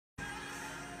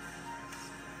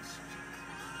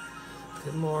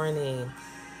Good morning.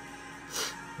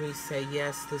 We say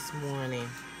yes this morning.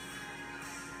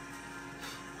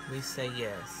 We say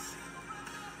yes.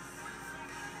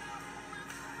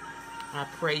 I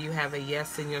pray you have a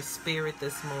yes in your spirit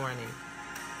this morning.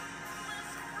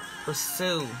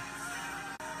 Pursue.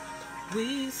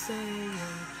 We say yes.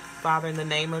 Father, in the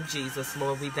name of Jesus,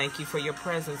 Lord, we thank you for your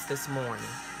presence this morning.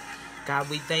 God,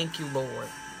 we thank you, Lord.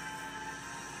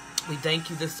 We thank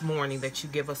you this morning that you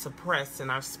give us a press in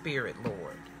our spirit,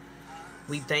 Lord.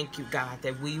 We thank you, God,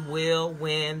 that we will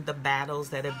win the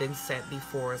battles that have been set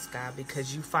before us, God,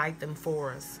 because you fight them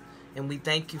for us. And we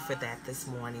thank you for that this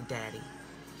morning, Daddy.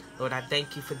 Lord, I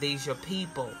thank you for these, your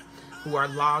people who are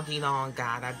logging on,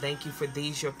 God. I thank you for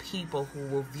these, your people who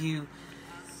will view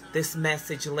this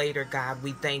message later, God.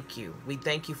 We thank you. We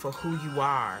thank you for who you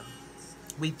are.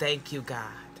 We thank you, God.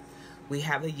 We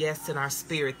have a yes in our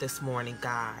spirit this morning,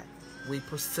 God. We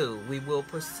pursue. We will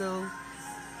pursue.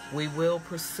 We will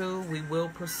pursue. We will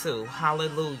pursue.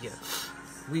 Hallelujah.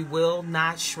 We will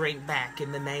not shrink back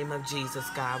in the name of Jesus,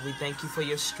 God. We thank you for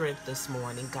your strength this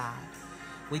morning, God.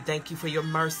 We thank you for your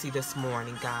mercy this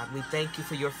morning, God. We thank you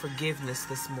for your forgiveness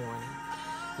this morning.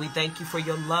 We thank you for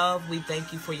your love. We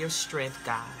thank you for your strength,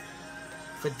 God.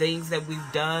 For things that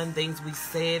we've done, things we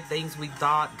said, things we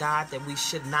thought, God, that we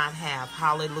should not have.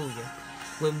 Hallelujah.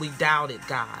 When we doubted,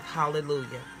 God.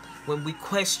 Hallelujah. When we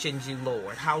questioned you,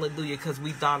 Lord. Hallelujah. Because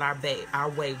we thought our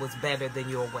way was better than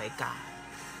your way, God.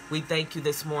 We thank you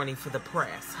this morning for the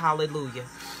press. Hallelujah.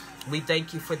 We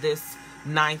thank you for this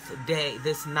 9th day,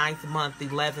 this 9th month,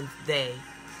 11th day.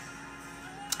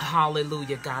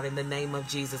 Hallelujah, God, in the name of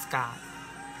Jesus, God.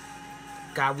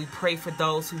 God, we pray for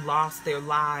those who lost their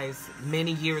lives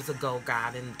many years ago,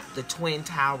 God, in the Twin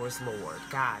Towers, Lord.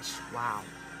 Gosh, wow.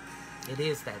 It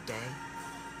is that day.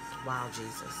 Wow,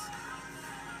 Jesus.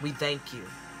 We thank you.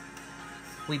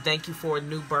 We thank you for a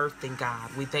new birth in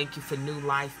God. We thank you for new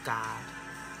life, God.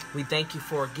 We thank you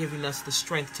for giving us the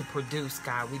strength to produce,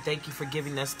 God. We thank you for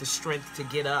giving us the strength to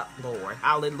get up, Lord.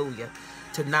 Hallelujah.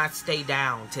 To not stay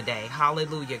down today.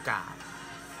 Hallelujah, God.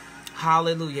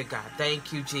 Hallelujah, God.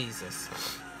 Thank you, Jesus.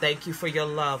 Thank you for your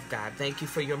love, God. Thank you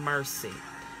for your mercy.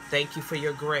 Thank you for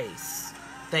your grace.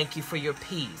 Thank you for your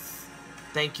peace.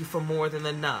 Thank you for more than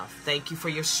enough. Thank you for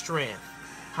your strength.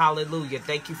 Hallelujah.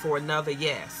 Thank you for another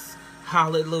yes.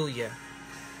 Hallelujah.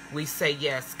 We say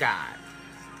yes, God.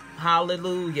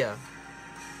 Hallelujah.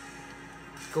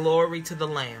 Glory to the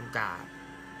Lamb, God.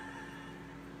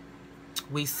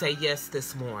 We say yes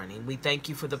this morning. We thank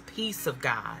you for the peace of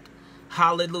God.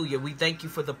 Hallelujah. We thank you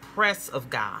for the press of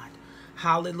God.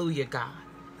 Hallelujah, God.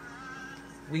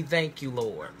 We thank you,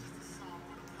 Lord.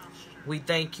 We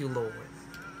thank you, Lord.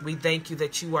 We thank you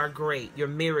that you are great. Your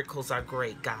miracles are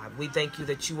great, God. We thank you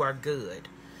that you are good.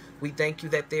 We thank you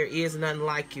that there is none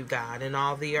like you, God, in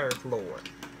all the earth, Lord.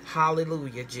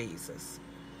 Hallelujah, Jesus.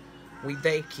 We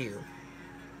thank you.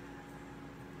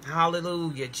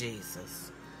 Hallelujah,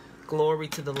 Jesus. Glory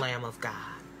to the Lamb of God.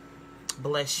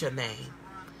 Bless your name.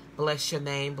 Bless your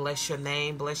name. Bless your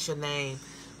name. Bless your name.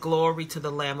 Glory to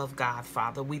the Lamb of God,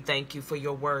 Father. We thank you for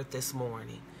your word this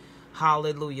morning.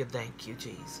 Hallelujah. Thank you,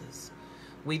 Jesus.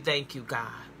 We thank you, God.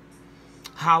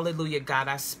 Hallelujah, God.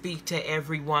 I speak to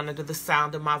everyone under the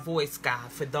sound of my voice,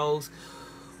 God, for those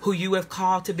who you have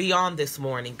called to be on this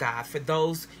morning, God. For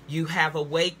those you have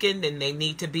awakened and they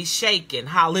need to be shaken.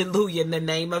 Hallelujah, in the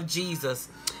name of Jesus.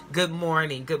 Good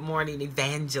morning. Good morning,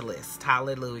 evangelist.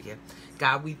 Hallelujah.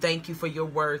 God, we thank you for your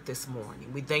word this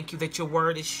morning. We thank you that your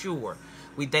word is sure.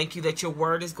 We thank you that your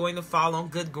word is going to fall on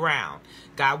good ground.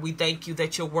 God, we thank you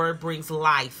that your word brings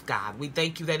life, God. We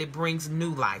thank you that it brings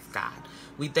new life, God.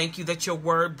 We thank you that your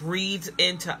word breathes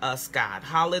into us, God.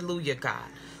 Hallelujah, God.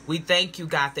 We thank you,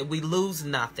 God, that we lose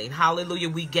nothing. Hallelujah.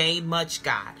 We gain much,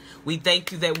 God. We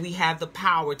thank you that we have the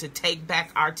power to take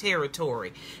back our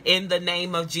territory in the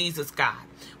name of Jesus, God.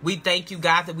 We thank you,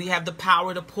 God, that we have the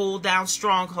power to pull down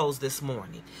strongholds this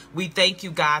morning. We thank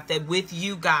you, God, that with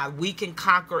you, God, we can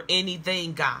conquer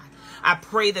anything, God. I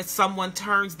pray that someone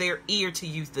turns their ear to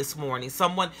you this morning.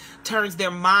 Someone turns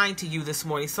their mind to you this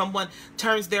morning. Someone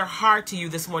turns their heart to you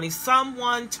this morning.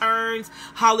 Someone turns,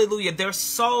 hallelujah, their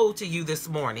soul to you this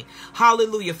morning.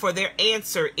 Hallelujah, for their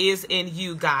answer is in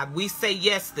you, God. We say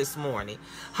yes this morning.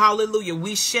 Hallelujah,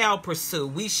 we shall pursue.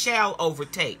 We shall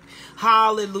overtake.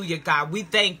 Hallelujah, God. We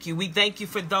thank you. We thank you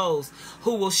for those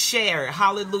who will share.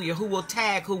 Hallelujah, who will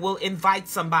tag, who will invite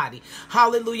somebody.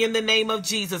 Hallelujah, in the name of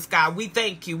Jesus, God. We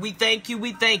thank you. We We thank you.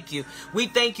 We thank you. We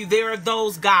thank you. There are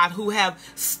those, God, who have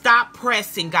stopped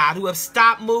pressing, God, who have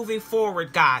stopped moving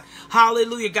forward, God.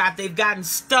 Hallelujah, God. They've gotten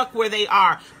stuck where they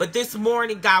are. But this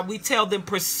morning, God, we tell them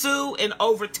pursue and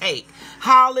overtake.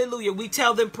 Hallelujah. We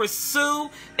tell them pursue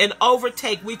and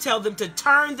overtake. We tell them to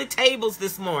turn the tables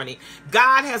this morning.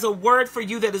 God has a word for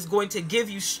you that is going to give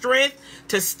you strength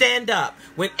to stand up.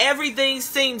 When everything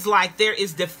seems like there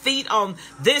is defeat on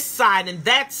this side and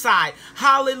that side.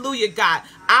 Hallelujah, God.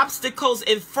 Obstacles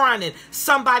in front and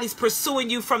somebody's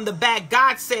pursuing you from the back.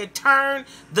 God said, turn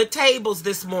the tables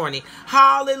this morning.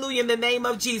 Hallelujah. In the name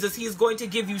of Jesus, he is going to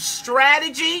give you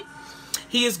strategy.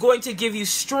 He is going to give you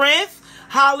strength.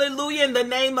 Hallelujah. In the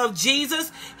name of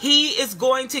Jesus, he is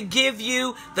going to give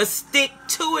you the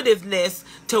stick-to-itiveness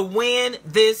to win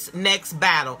this next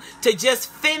battle, to just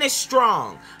finish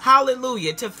strong.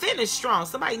 Hallelujah. To finish strong.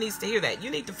 Somebody needs to hear that. You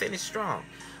need to finish strong.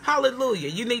 Hallelujah.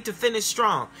 You need to finish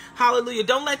strong. Hallelujah.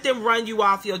 Don't let them run you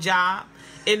off your job.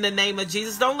 In the name of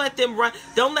Jesus. Don't let them run.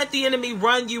 Don't let the enemy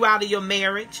run you out of your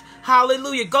marriage.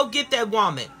 Hallelujah. Go get that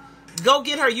woman. Go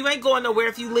get her. You ain't going nowhere.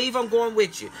 If you leave, I'm going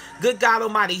with you. Good God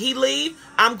Almighty. He leave,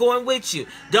 I'm going with you.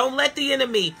 Don't let the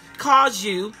enemy cause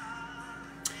you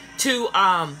to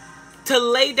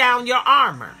lay down your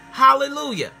armor.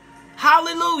 Hallelujah.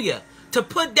 Hallelujah. To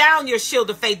put down your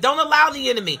shield of faith. Don't allow the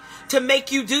enemy to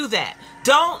make you do that.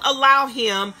 Don't allow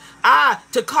him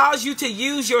to cause you to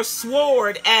use your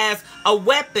sword as a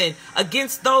weapon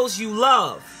against those you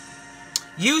love.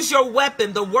 Use your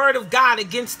weapon, the word of God,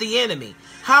 against the enemy.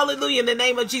 Hallelujah. In the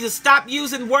name of Jesus, stop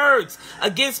using words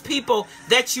against people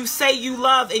that you say you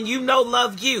love and you know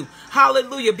love you.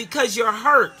 Hallelujah. Because you're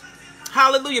hurt.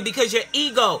 Hallelujah. Because your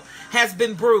ego has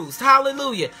been bruised.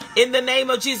 Hallelujah. In the name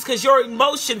of Jesus, because your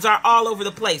emotions are all over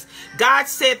the place. God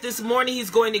said this morning he's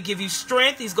going to give you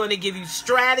strength. He's going to give you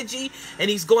strategy. And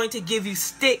he's going to give you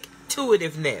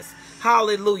stick-to-itiveness.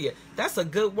 Hallelujah. That's a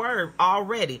good word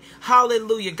already.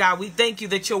 Hallelujah, God. We thank you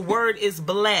that your word is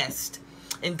blessed.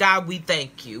 And God, we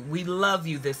thank you. We love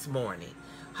you this morning.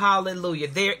 Hallelujah.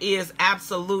 There is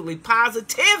absolutely,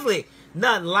 positively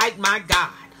none like my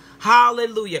God.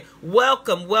 Hallelujah.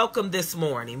 Welcome, welcome this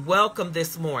morning. Welcome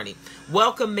this morning.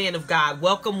 Welcome, men of God.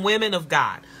 Welcome, women of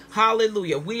God.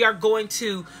 Hallelujah. We are going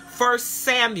to 1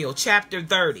 Samuel chapter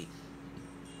 30.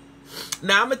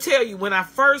 Now, I'm going to tell you, when I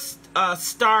first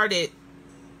started,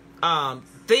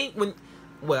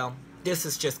 this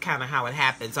is just kind of how it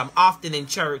happens. I'm often in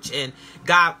church and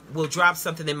God will drop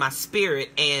something in my spirit.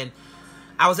 And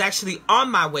I was actually on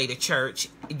my way to church.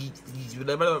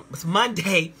 It's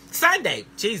Sunday,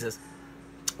 Jesus.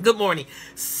 Good morning.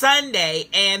 Sunday.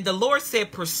 And the Lord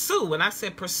said, pursue. And I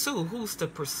said, pursue. Who's to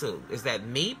pursue? Is that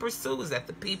me pursue? Is that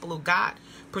the people of God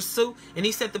pursue? And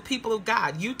he said, the people of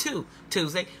God, you too,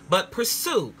 Tuesday, but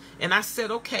pursue. And I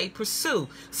said, okay, pursue.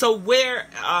 So where,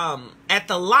 at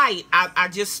the light, I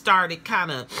just started kind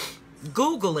of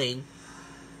Googling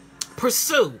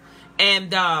pursue.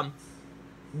 And,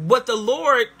 what the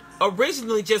Lord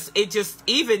originally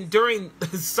even during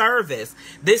the service,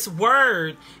 this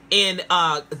word in,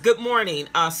 good morning,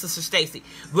 Sister Stacy,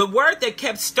 the word that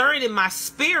kept stirring in my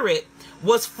spirit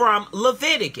was from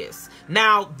Leviticus.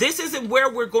 Now, this isn't where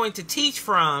we're going to teach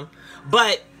from,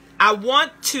 but I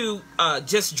want to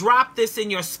just drop this in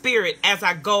your spirit as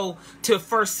I go to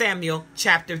 1 Samuel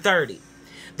chapter 30.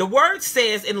 The word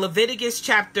says in Leviticus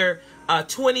chapter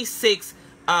 26,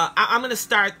 I'm going to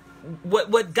start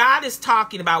what God is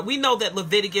talking about. We know that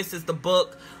Leviticus is the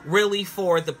book really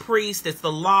for the priest. It's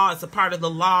the law. It's a part of the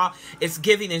law. It's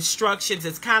giving instructions.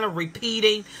 It's kind of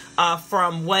repeating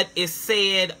from what is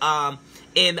said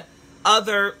in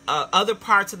other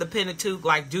parts of the Pentateuch,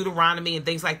 like Deuteronomy and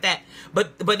things like that.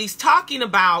 But he's talking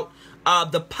about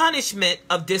the punishment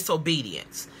of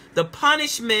disobedience. The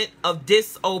punishment of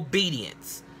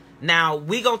disobedience. Now,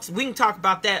 we can talk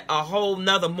about that a whole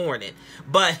nother morning,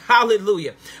 but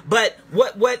hallelujah. But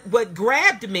what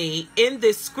grabbed me in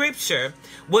this scripture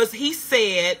was he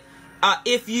said,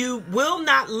 if you will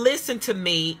not listen to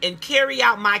me and carry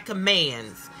out my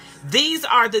commands, these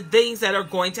are the things that are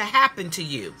going to happen to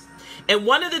you. And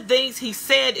one of the things he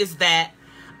said is that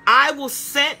I will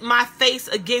set my face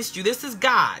against you. This is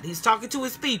God. He's talking to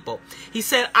his people. He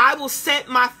said, I will set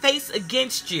my face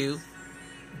against you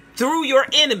through your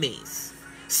enemies.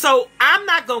 So I'm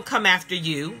not going to come after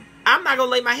you. I'm not going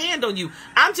to lay my hand on you.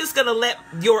 I'm just going to let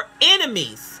your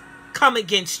enemies come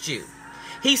against you.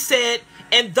 He said,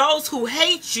 and those who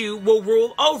hate you will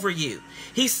rule over you.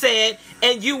 He said,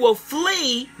 and you will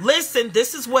flee. Listen,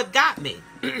 this is what got me.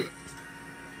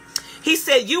 He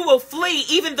said, you will flee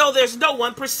even though there's no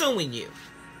one pursuing you.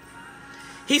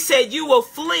 He said, you will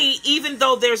flee even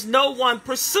though there's no one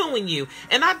pursuing you.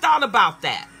 And I thought about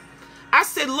that. I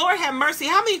said, Lord have mercy.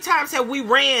 How many times have we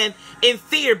ran in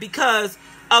fear because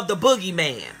of the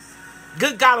boogeyman?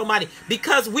 Good God Almighty.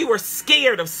 Because we were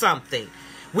scared of something.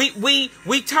 We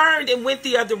turned and went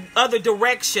the other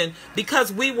direction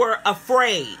because we were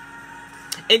afraid.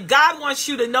 And God wants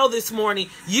you to know this morning,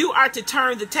 you are to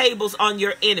turn the tables on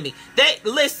your enemy.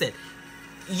 Listen,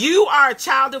 you are a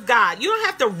child of God. You don't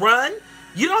have to run.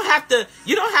 You don't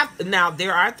have to. Now,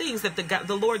 there are things that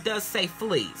the Lord does say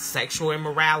flee. Sexual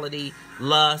immorality,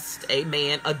 lust,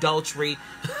 amen, adultery.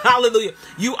 Hallelujah.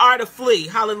 You are to flee.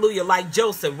 Hallelujah. Like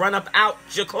Joseph, run up out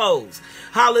your clothes.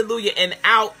 Hallelujah. And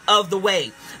out of the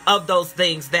way of those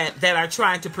things that are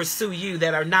trying to pursue you,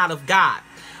 that are not of God.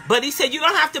 But he said you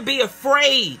don't have to be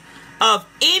afraid of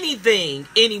anything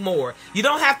anymore. You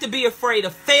don't have to be afraid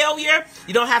of failure.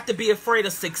 You don't have to be afraid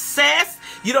of success.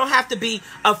 You don't have to be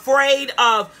afraid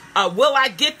of, will I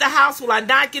get the house? Will I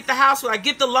not get the house? Will I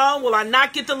get the loan? Will I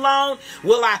not get the loan?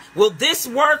 Will this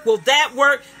work? Will that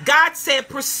work? God said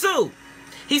pursue.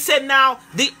 He said now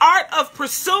the art of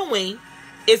pursuing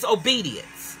is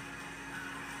obedience.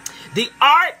 The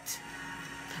art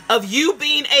of you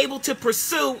being able to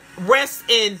pursue rests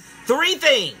in three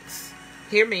things.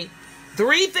 Hear me.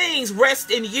 3 things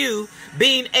rest in you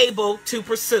being able to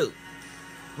pursue.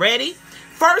 Ready?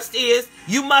 First is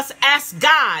you must ask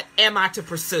God, am I to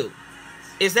pursue?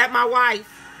 Is that my wife?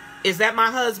 Is that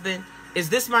my husband? Is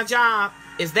this my job?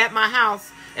 Is that my house?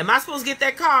 Am I supposed to get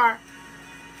that car?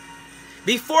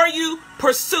 Before you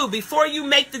pursue, before you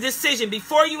make the decision,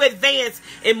 before you advance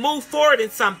and move forward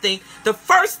in something, the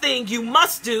first thing you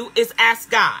must do is ask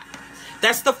God.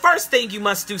 That's the first thing you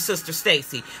must do, Sister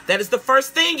Stacy. That is the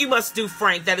first thing you must do,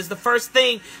 Frank. That is the first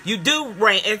thing you do,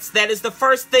 Rance. That is the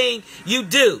first thing you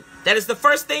do. That is the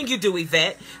first thing you do,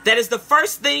 Yvette. That is the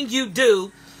first thing you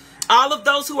do. All of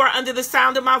those who are under the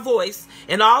sound of my voice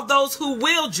and all those who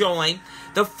will join,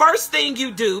 the first thing you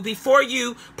do before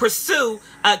you pursue,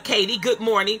 Katie, good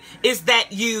morning, is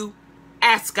that you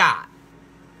ask God.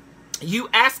 You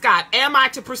ask God, am I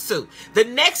to pursue? The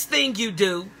next thing you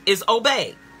do is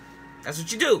obey. That's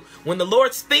what you do. When the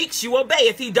Lord speaks, you obey.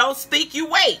 If he don't speak, you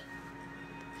wait.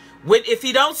 If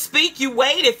he don't speak, you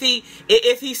wait.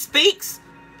 If he speaks,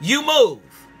 you move.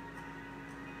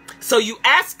 So you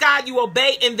ask God, you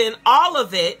obey, and then all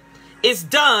of it is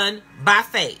done by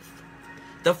faith.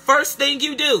 The first thing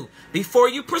you do before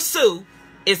you pursue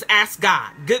is ask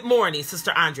God. Good morning,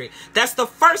 Sister Andre. That's the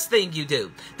first thing you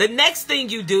do. The next thing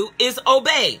you do is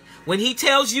obey. When he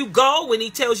tells you go, when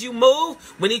he tells you move,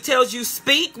 when he tells you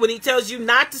speak, when he tells you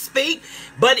not to speak.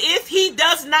 But if he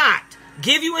does not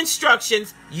give you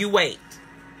instructions, you wait.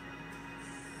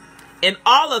 And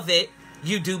all of it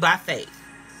you do by faith.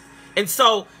 And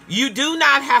so you do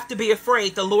not have to be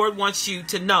afraid. The Lord wants you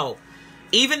to know.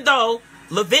 Even though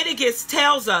Leviticus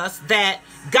tells us that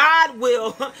God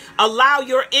will allow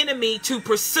your enemy to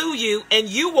pursue you and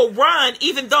you will run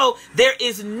even though there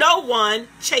is no one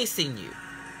chasing you.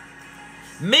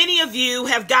 Many of you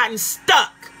have gotten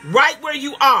stuck right where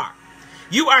you are.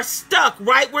 You are stuck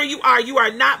right where you are. You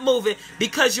are not moving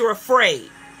because you're afraid.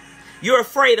 You're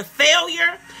afraid of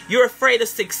failure. You're afraid of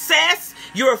success.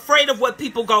 You're afraid of what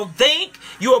people gonna think.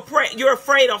 You're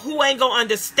afraid of who ain't gonna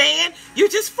understand. You're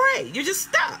just afraid. You're just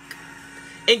stuck.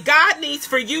 And God needs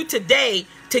for you today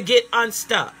to get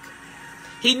unstuck.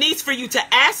 He needs for you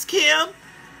to ask him,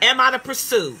 am I to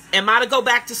pursue? Am I to go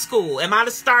back to school? Am I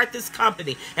to start this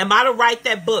company? Am I to write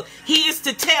that book? He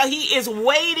is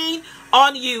waiting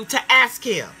on you to ask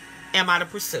him, am I to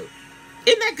pursue?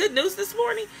 Isn't that good news this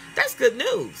morning? That's good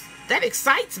news. That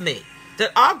excites me.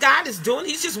 That all God is doing,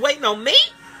 he's just waiting on me.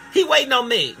 He waiting on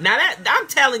me. Now that I'm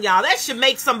telling y'all, that should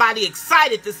make somebody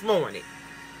excited this morning.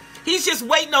 He's just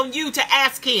waiting on you to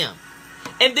ask him.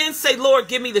 And then say, Lord,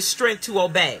 give me the strength to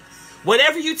obey.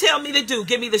 Whatever you tell me to do,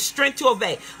 give me the strength to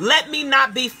obey. Let me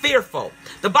not be fearful.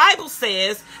 The Bible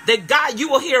says that God, you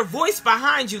will hear a voice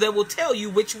behind you that will tell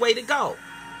you which way to go.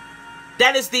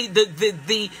 That is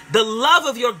the love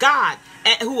of your God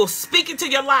who will speak into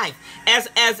your life as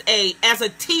a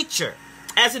teacher,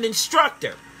 as an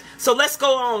instructor. So let's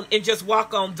go on and just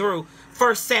walk on through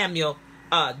 1 Samuel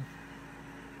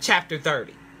chapter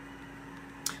 30.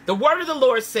 The word of the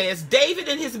Lord says, David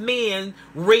and his men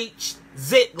reached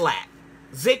Ziklag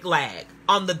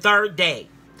on the 3rd day.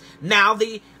 Now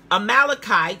the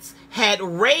Amalekites had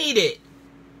raided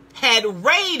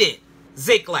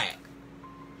Ziklag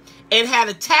and had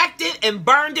attacked it and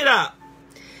burned it up.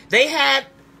 They had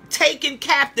taken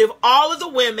captive all of the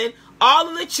women, all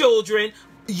of the children,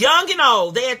 young and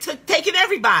old. They had taken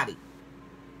everybody.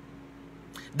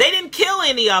 They didn't kill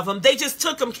any of them. They just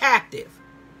took them captive.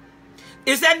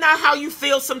 Is that not how you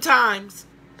feel sometimes?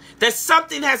 That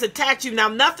something has attacked you. Now,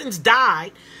 nothing's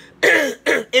died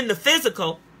in the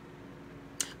physical,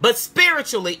 but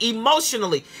spiritually,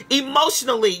 emotionally,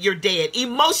 you're dead.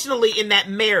 Emotionally in that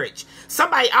marriage.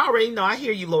 Somebody, I already know, I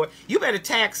hear you, Lord. You better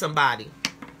tag somebody.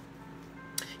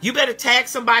 You better tag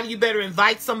somebody. You better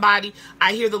invite somebody.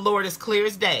 I hear the Lord as clear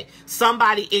as day.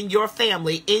 Somebody in your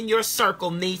family, in your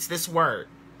circle needs this word.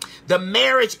 The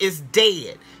marriage is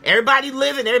dead. Everybody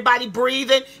living, everybody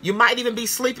breathing. You might even be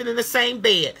sleeping in the same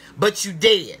bed, but you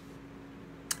dead.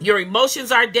 Your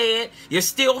emotions are dead. You're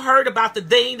still hurt about the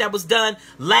thing that was done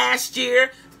last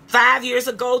year, 5 years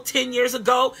ago, 10 years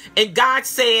ago. And God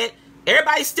said,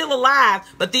 everybody's still alive,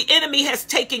 but the enemy has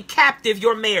taken captive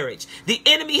your marriage. The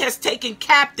enemy has taken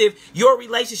captive your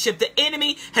relationship. The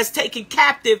enemy has taken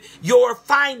captive your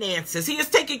finances. He has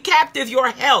taken captive your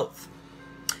health.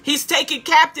 He's taken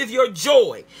captive your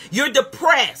joy. You're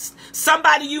depressed.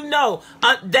 Somebody you know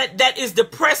that is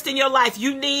depressed in your life,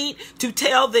 you need to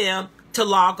tell them to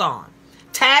log on.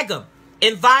 Tag them.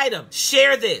 Invite them.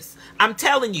 Share this. I'm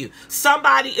telling you,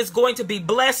 somebody is going to be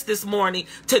blessed this morning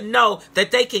to know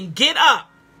that they can get up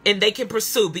and they can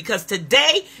pursue, because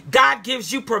today God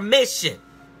gives you permission.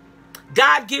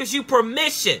 God gives you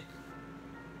permission.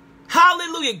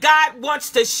 Hallelujah. God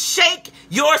wants to shake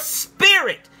your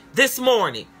spirit this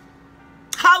morning.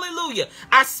 Hallelujah.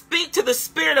 I speak to the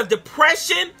spirit of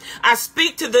depression. I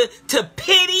speak to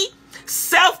pity,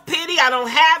 self-pity. I don't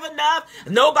have enough.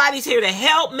 Nobody's here to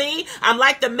help me. I'm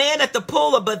like the man at the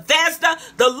pool of Bethesda.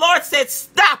 The Lord said,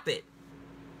 stop it.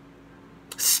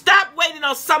 Stop waiting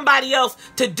on somebody else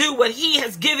to do what he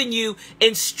has given you: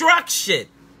 instruction,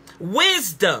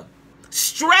 wisdom,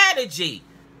 strategy.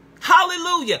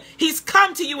 Hallelujah. He's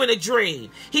come to you in a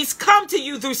dream. He's come to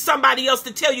you through somebody else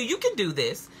to tell you, you can do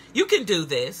this. You can do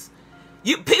this.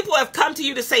 People have come to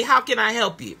you to say, how can I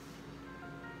help you?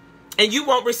 And you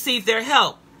won't receive their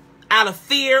help out of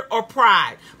fear or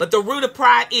pride. But the root of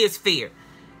pride is fear.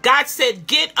 God said,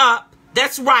 get up.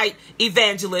 That's right,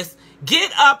 evangelist.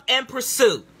 Get up and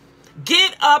pursue.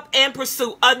 Get up and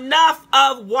pursue. Enough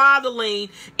of waddling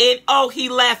in, oh, he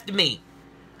left me.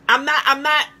 I'm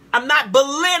not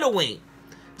belittling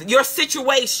your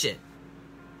situation.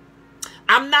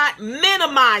 I'm not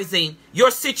minimizing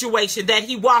your situation that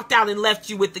he walked out and left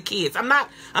you with the kids. I'm not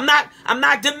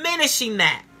diminishing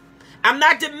that. I'm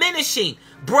not diminishing,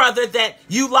 brother, that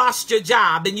you lost your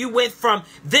job and you went from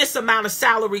this amount of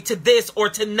salary to this or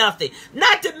to nothing.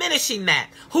 Not diminishing that,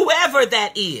 whoever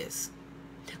that is.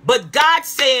 But God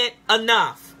said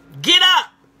enough. Get up.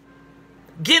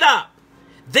 Get up.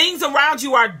 Things around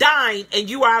you are dying and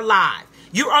you are alive.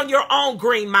 You're on your own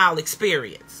Green Mile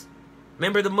experience.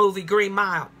 Remember the movie Green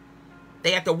Mile?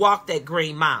 They had to walk that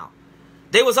Green Mile.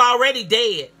 They was already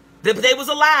dead. They was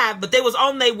alive, but they was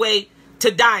on their way to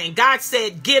dying. God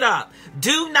said, get up.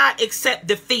 Do not accept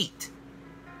defeat.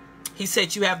 He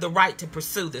said you have the right to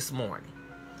pursue this morning.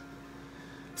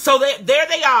 So there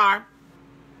they are.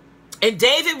 And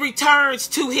David returns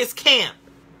to his camp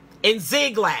in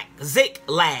Ziklag.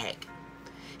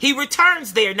 He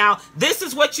returns there. Now, this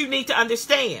is what you need to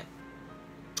understand.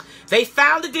 They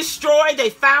found it destroyed. They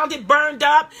found it burned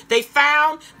up. They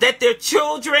found that their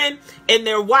children and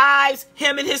their wives,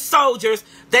 him and his soldiers,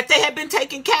 that they had been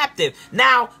taken captive.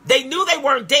 Now, they knew they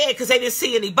weren't dead because they didn't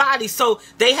see any bodies, so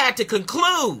they had to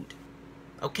conclude,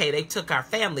 okay, they took our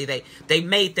family. They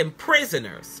made them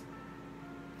prisoners.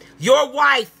 Your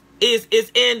wife is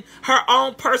in her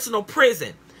own personal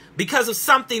prison because of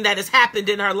something that has happened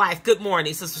in her life. Good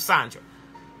morning, Sister Sandra.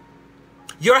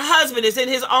 Your husband is in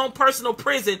his own personal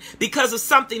prison because of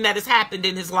something that has happened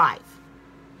in his life.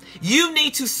 You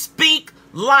need to speak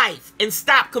life and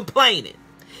stop complaining.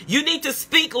 You need to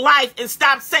speak life and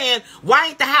stop saying, why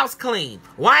ain't the house clean?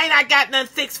 Why ain't I got nothing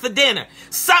fixed for dinner?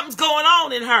 Something's going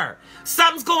on in her.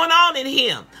 Something's going on in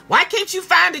him. Why can't you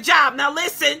find a job? Now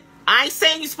listen, I ain't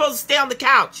saying you're supposed to stay on the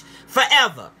couch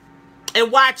forever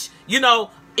and watch,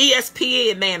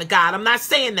 ESPN, man of God. I'm not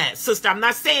saying that, sister. I'm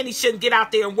not saying he shouldn't get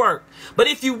out there and work. But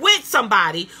if you with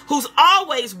somebody who's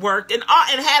always worked and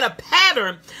had a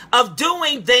pattern of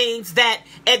doing things that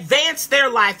advance their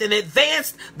life and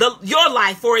advance your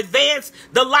life or advance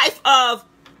the life of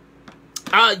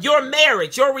your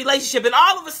marriage, your relationship, and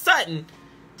all of a sudden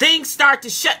things start to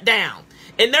shut down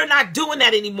and they're not doing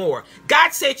that anymore.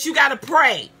 God said you got to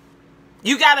pray.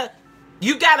 You got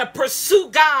to pursue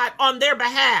God on their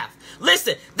behalf.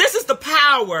 Listen, this is the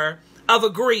power of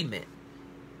agreement.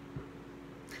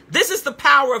 This is the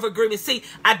power of agreement. See,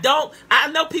 I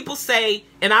know people say,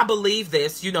 and I believe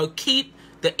this, keep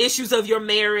the issues of your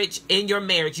marriage, in your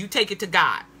marriage, you take it to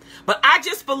God. But I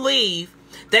just believe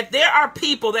that there are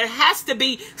people, there has to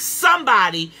be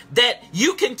somebody that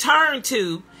you can turn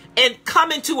to and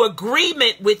come into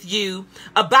agreement with you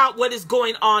about what is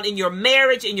going on in your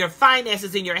marriage, in your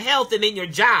finances, in your health, and in your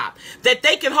job. That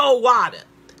they can hold water.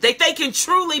 That they can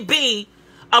truly be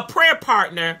a prayer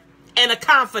partner and a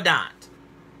confidant.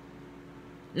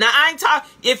 Now, I ain't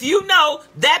talking, if you know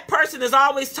that person is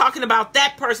always talking about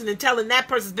that person and telling that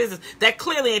person's business, that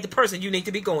clearly ain't the person you need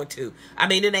to be going to. I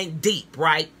mean, it ain't deep,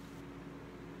 right?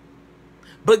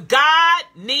 But God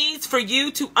needs for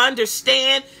you to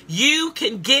understand you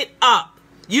can get up.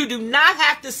 You do not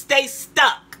have to stay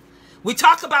stuck. We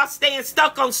talk about staying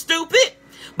stuck on stupid,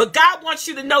 but God wants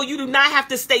you to know you do not have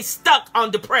to stay stuck on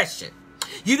depression.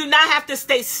 You do not have to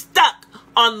stay stuck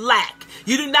on lack.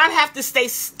 You do not have to stay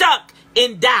stuck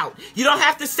in doubt. You don't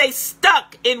have to stay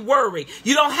stuck in worry.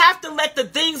 You don't have to let the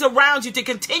things around you to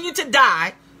continue to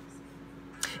die,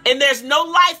 and there's no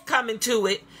life coming to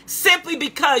it, simply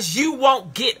because you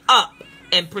won't get up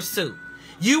and pursue.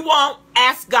 You won't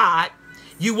ask God.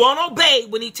 You won't obey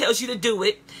when he tells you to do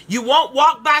it. You won't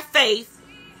walk by faith.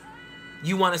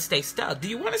 You want to stay stuck. Do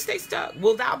you want to stay stuck?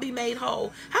 Will thou be made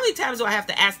whole? How many times do I have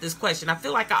to ask this question? I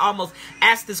feel like I almost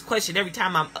ask this question every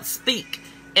time I speak,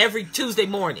 every Tuesday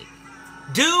morning.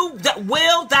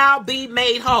 Will thou be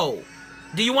made whole?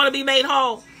 Do you want to be made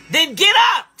whole? Then get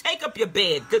up. Take up your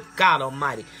bed. Good God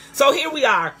Almighty. So here we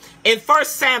are in 1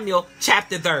 Samuel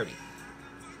chapter 30.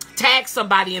 Tag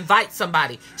somebody, invite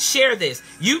somebody, share this.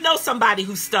 You know somebody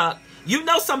who's stuck. You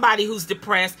know somebody who's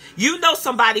depressed. You know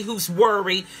somebody who's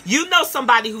worried. You know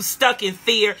somebody who's stuck in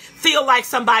fear. Feel like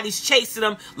somebody's chasing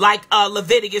them, like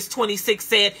Leviticus 26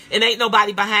 said, and ain't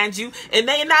nobody behind you. And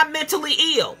they're not mentally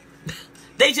ill.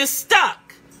 They just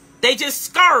stuck. They just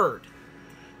scared.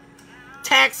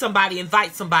 Tag somebody,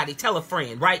 invite somebody, tell a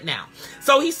friend right now.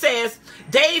 So he says,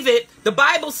 David, the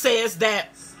Bible says that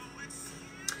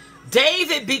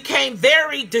David became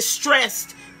very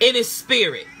distressed in his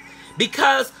spirit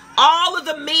because all of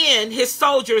the men, his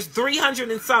soldiers, 300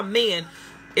 and some men,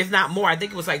 if not more, I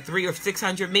think it was like 300 or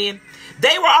 600 men,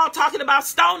 they were all talking about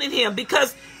stoning him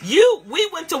because we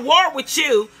went to war with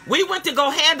you. We went to go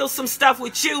handle some stuff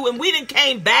with you, and we didn't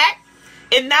came back.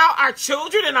 And now our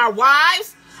children and our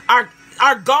wives are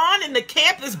gone, and the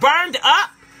camp is burned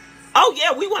up. Oh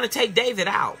yeah, we want to take David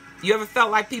out. You ever felt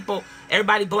like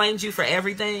everybody blames you for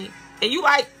everything? And you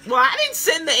like, well, I didn't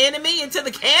send the enemy into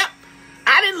the camp.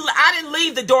 I didn't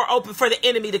leave the door open for the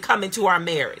enemy to come into our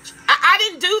marriage. I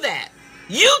didn't do that.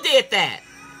 You did that.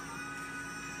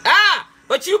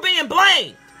 But you being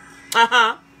blamed.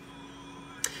 I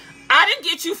didn't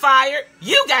get you fired.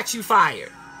 You got you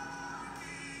fired.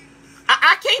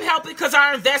 I can't help it because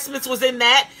our investments was in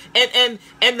that,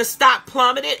 and the stock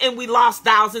plummeted, and we lost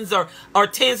thousands or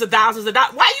tens of thousands of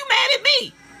dollars. Why are you mad at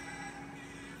me?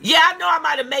 Yeah, I know I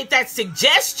might have made that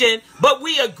suggestion, but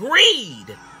we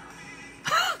agreed.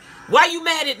 Why are you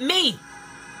mad at me?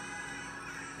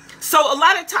 So a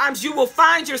lot of times you will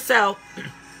find yourself,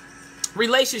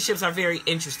 relationships are very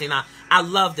interesting. I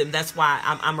love them. That's why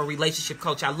I'm a relationship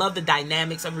coach. I love the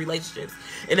dynamics of relationships.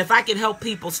 And if I can help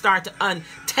people start to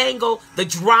untangle the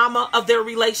drama of their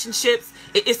relationships,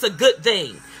 it's a good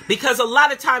thing. Because a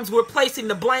lot of times we're placing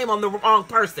the blame on the wrong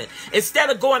person. Instead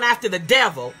of going after the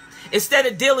devil, instead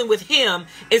of dealing with him,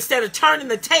 instead of turning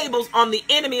the tables on the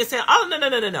enemy and saying, oh,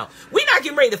 no. We're not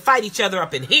getting ready to fight each other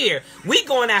up in here. We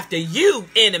going after you,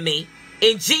 enemy,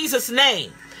 in Jesus'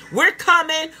 name. We're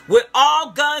coming with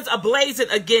all guns ablazing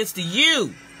against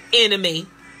you, enemy.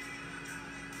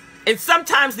 And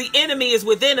sometimes the enemy is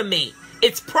within me.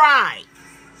 It's pride.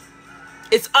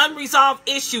 It's unresolved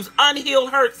issues,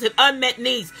 unhealed hurts, and unmet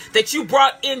needs that you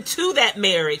brought into that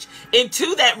marriage,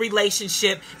 into that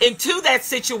relationship, into that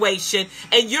situation,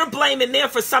 and you're blaming them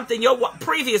for something your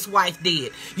previous wife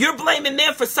did. You're blaming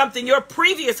them for something your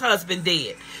previous husband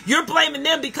did. You're blaming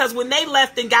them because when they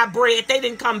left and got bread, they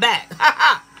didn't come back.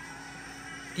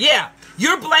 Yeah,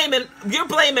 you're blaming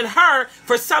her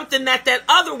for something that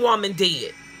other woman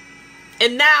did.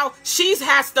 And now she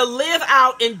has to live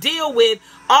out and deal with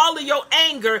all of your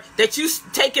anger that you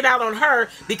take it out on her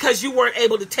because you weren't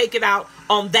able to take it out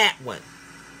on that one.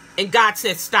 And God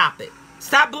said, stop it.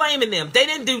 Stop blaming them. They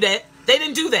didn't do that. They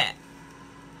didn't do that.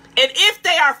 And if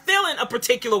they are feeling a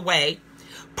particular way,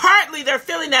 partly they're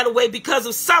feeling that way because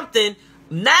of something,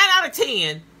 9 out of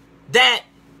 10, that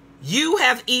you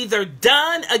have either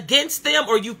done against them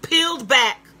or you peeled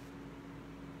back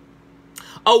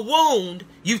a wound.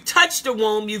 You've touched a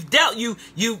wound.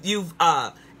 You've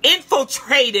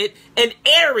infiltrated an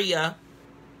area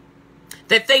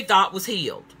that they thought was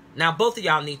healed. Now, both of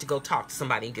y'all need to go talk to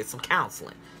somebody and get some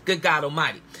counseling. Good God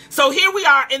Almighty. So here we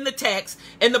are in the text,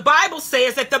 and the Bible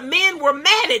says that the men were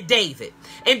mad at David.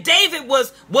 And David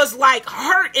was like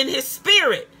hurt in his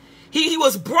spirit. He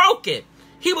was broken.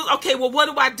 He was, okay, well, what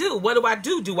do I do? What do I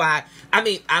do? I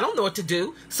mean, I don't know what to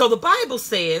do. So the Bible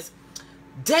says,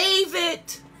 David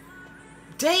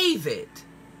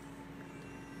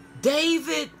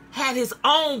had his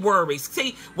own worries.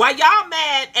 See, while y'all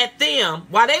mad at them,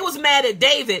 while they was mad at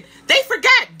David, they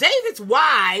forgot David's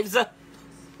wives.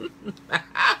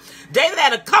 David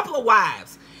had a couple of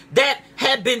wives that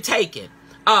had been taken.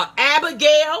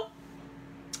 Abigail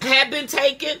had been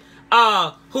taken,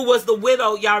 who was the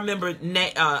widow. Y'all remember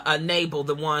Nabal,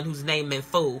 the one whose name meant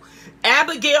fool.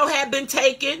 Abigail had been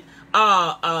taken.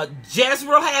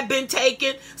 Jezreel had been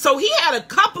taken. So he had a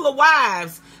couple of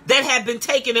wives that had been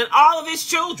taken, and all of his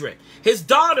children, his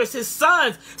daughters, his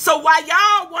sons. So while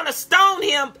y'all want to stone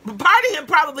him, part of him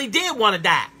probably did want to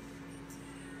die.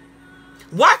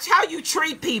 Watch how you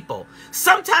treat people.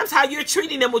 Sometimes how you're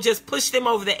treating them will just push them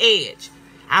over the edge.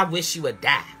 I wish you would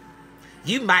die.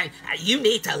 You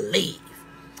need to leave.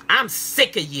 I'm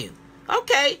sick of you.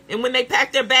 Okay. And when they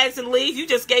pack their bags and leave, you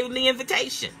just gave them the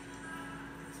invitation.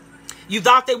 You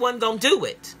thought they wasn't going to do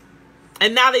it.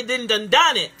 And now they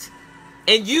done it.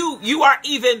 And you are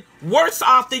even worse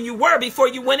off than you were before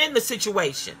you went in the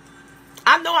situation.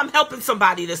 I know I'm helping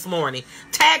somebody this morning.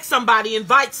 Tag somebody,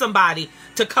 invite somebody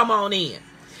to come on in.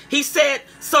 He said,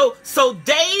 so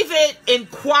David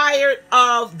inquired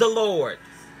of the Lord.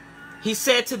 He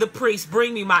said to the priest,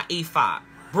 bring me my ephod.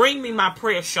 Bring me my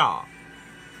prayer shawl.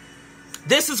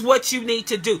 This is what you need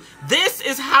to do. This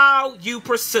is how you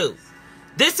pursue.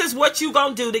 This is what you're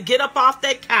going to do to get up off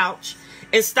that couch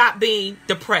and stop being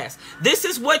depressed. This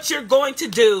is what you're going to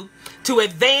do to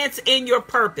advance in your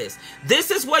purpose.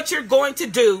 This is what you're going to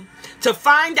do to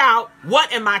find out,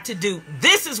 what am I to do?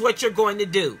 This is what you're going to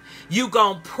do. You're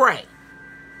going to pray.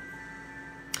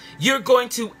 You're going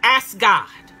to ask God,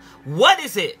 what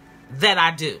is it that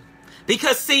I do?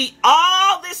 Because see,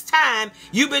 all this time,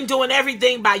 you've been doing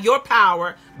everything by your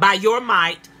power, by your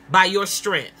might, by your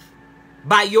strength,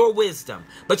 by your wisdom.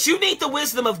 But you need the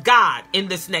wisdom of God in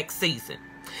this next season.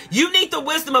 You need the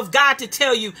wisdom of God to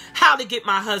tell you how to get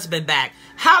my husband back,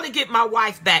 how to get my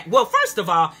wife back. Well, first of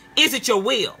all, is it your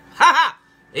will? Ha ha.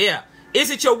 Yeah.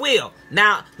 Is it your will?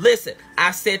 Now, listen,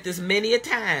 I've said this many a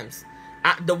times.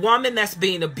 The woman that's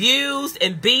being abused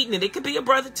and beaten, and it could be a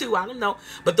brother too, I don't know.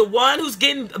 But the one who's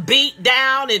getting beat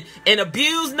down and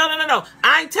abused, no.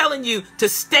 I ain't telling you to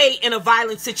stay in a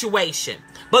violent situation.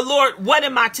 But Lord, what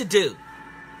am I to do?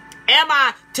 Am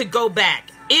I to go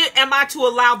back? Am I to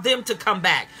allow them to come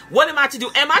back? What am I to do?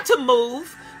 Am I to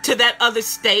move to that other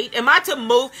state? Am I to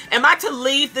move? Am I to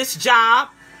leave this job?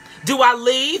 Do I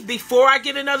leave before I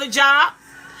get another job?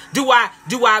 Do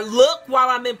I look while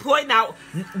I'm employed? Now,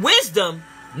 wisdom,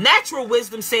 natural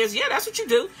wisdom says, yeah, that's what you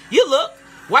do. You look.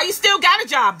 Why you still got a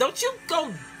job? Don't you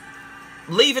go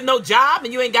leaving no job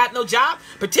and you ain't got no job,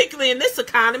 particularly in this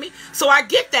economy. So I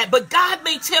get that. But God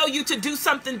may tell you to do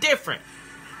something different.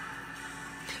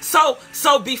 So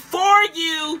before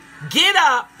you get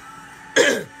up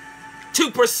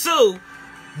to pursue,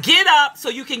 get up so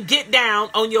you can get down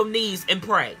on your knees and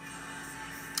pray.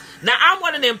 Now, I'm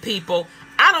one of them people.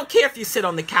 I don't care if you sit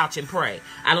on the couch and pray.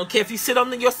 I don't care if you sit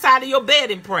on your side of your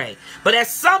bed and pray. But at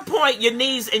some point, your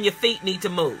knees and your feet need to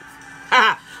move.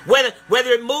 Whether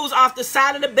it moves off the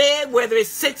side of the bed, whether it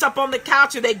sits up on the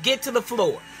couch, or they get to the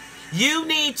floor. You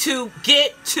need to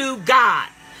get to God.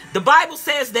 The Bible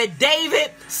says that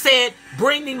David said,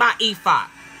 bring me my ephod.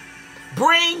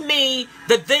 Bring me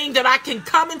the thing that I can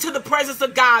come into the presence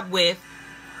of God with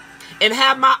and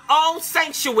have my own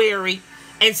sanctuary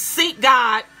and seek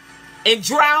God and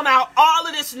drown out all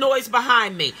of this noise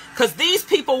behind me. Because these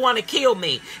people want to kill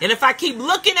me. And if I keep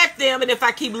looking at them and if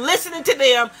I keep listening to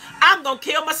them, I'm going to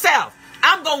kill myself.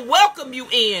 I'm going to welcome you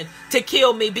in to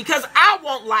kill me because I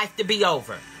want life to be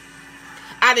over.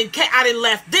 I didn't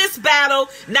left this battle.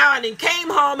 Now I didn't came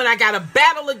home and I got to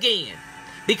battle again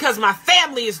because my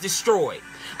family is destroyed.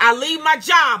 I leave my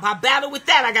job. I battle with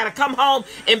that. I got to come home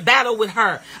and battle with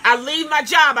her. I leave my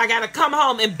job. I got to come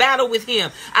home and battle with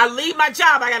him. I leave my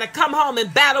job. I got to come home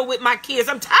and battle with my kids.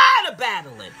 I'm tired of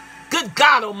battling. Good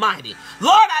God Almighty.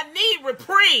 Lord, I need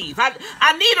reprieve.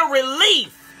 I need a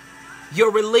relief.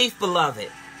 Your relief, beloved,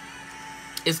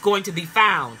 is going to be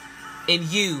found in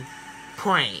you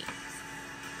praying.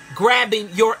 Grabbing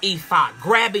your ephod,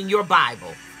 grabbing your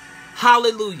Bible.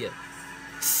 Hallelujah.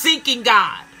 Seeking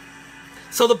God.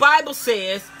 So the Bible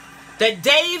says that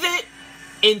David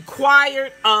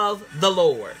inquired of the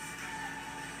Lord.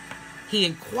 He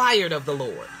inquired of the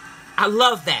Lord. I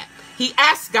love that. He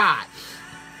asked God.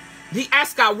 He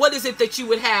asked God, what is it that you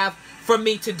would have for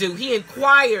me to do? He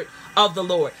inquired of the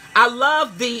Lord. I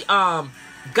love the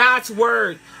God's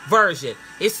Word version.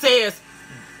 It says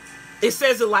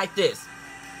it like this.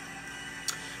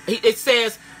 It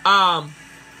says, no, I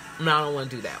don't want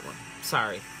to do that one.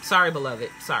 Sorry, beloved.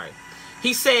 Sorry.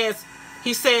 He says,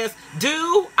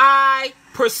 do I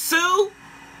pursue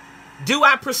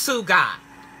God?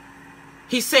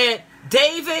 He said,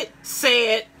 David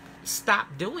said, stop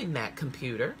doing that,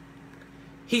 computer.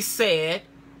 He said,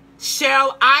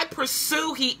 shall I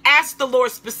pursue? He asked the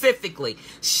Lord specifically,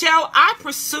 shall I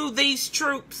pursue these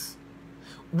troops?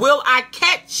 Will I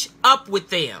catch up with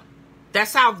them?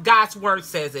 That's how God's Word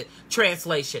says it,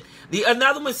 translation.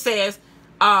 Another one says,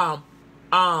 shall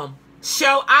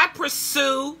I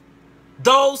pursue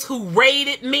those who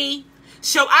raided me?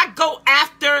 Shall I go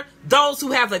after those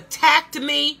who have attacked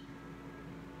me?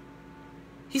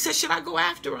 He said, should I go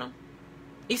after them?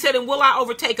 He said, and will I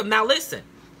overtake them? Now listen,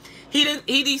 he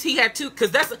had two,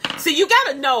 because see, you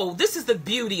got to know, this is the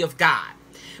beauty of God.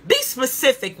 Be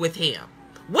specific with him.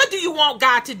 What do you want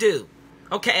God to do?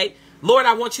 Okay, Lord,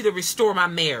 I want you to restore my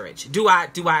marriage. Do I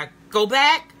go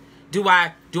back? Do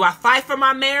I fight for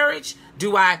my marriage?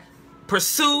 Do I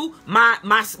pursue my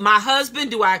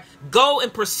husband? Do I go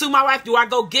and pursue my wife? Do I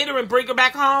go get her and bring her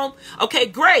back home? Okay,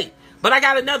 great. But I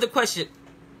got another question.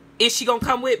 Is she going to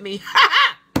come with me?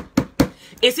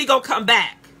 Is he going to come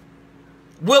back?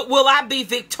 Will I be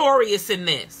victorious in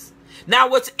this? Now,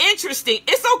 what's interesting,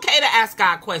 it's okay to ask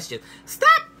God questions.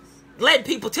 Stop letting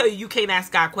people tell you can't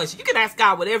ask God questions. You can ask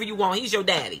God whatever you want. He's your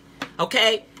daddy.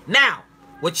 Okay? Now,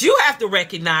 what you have to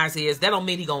recognize is that don't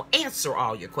mean he's going to answer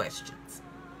all your questions.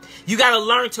 You got to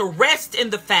learn to rest in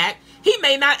the fact he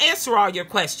may not answer all your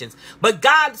questions. But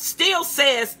God still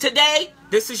says today,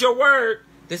 this is your word.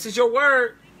 This is your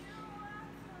word.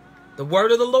 The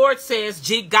word of the Lord says,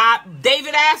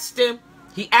 David asked him.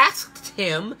 He asked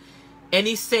him and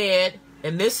he said,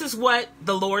 and this is what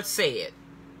the Lord said,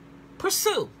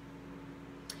 pursue.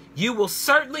 You will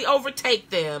certainly overtake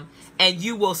them and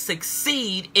you will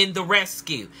succeed in the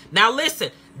rescue. Now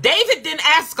listen, David didn't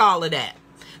ask all of that.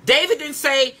 David didn't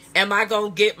say, am I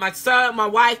going to get my son, my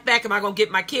wife back? Am I going to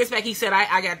get my kids back? He said,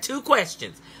 I got two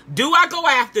questions. Do I go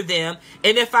after them?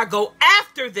 And if I go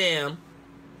after them,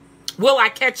 will I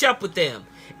catch up with them?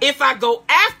 If I go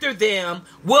after them,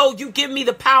 will you give me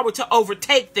the power to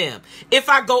overtake them? If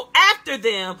I go after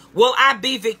them, will I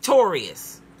be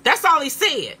victorious? That's all he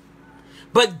said.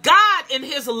 But God, in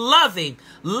his loving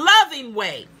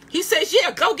way, he says, yeah,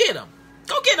 go get him.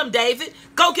 Go get him, David.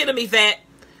 Go get him, Yvette.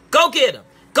 Go get him.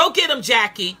 Go get him,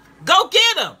 Jackie. Go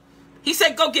get him. He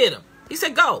said, go get him. He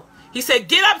said, go. He said,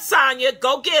 get up, Sonia.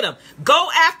 Go get him. Go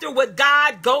after what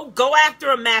God, go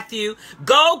after him, Matthew.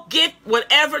 Go get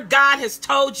whatever God has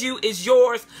told you is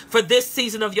yours for this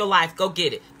season of your life. Go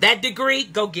get it. That degree,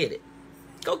 go get it.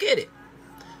 Go get it.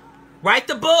 Write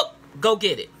the book, go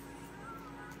get it.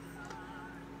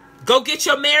 Go get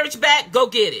your marriage back, go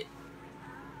get it.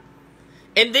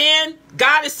 And then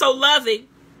God is so loving,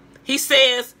 he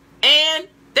says, and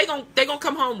they're gonna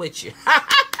come home with you.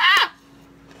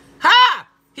 Ha!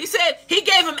 He said he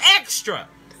gave him extra.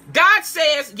 God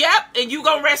says, yep, and you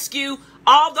gonna rescue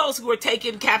all those who are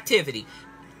taken captivity.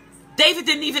 David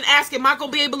didn't even ask, am I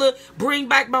going to be able to bring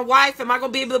back my wife? Am I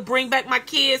going to be able to bring back my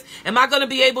kids? Am I going to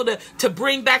be able to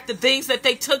bring back the things that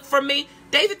they took from me?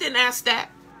 David didn't ask that.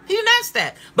 He didn't ask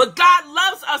that. But God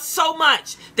loves us so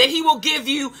much that he will give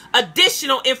you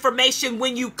additional information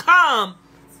when you come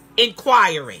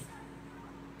inquiring.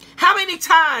 How many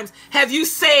times have you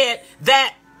said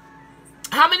that?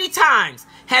 How many times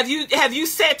have you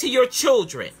said to your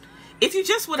children, if you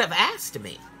just would have asked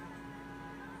me,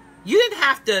 you didn't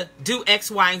have to do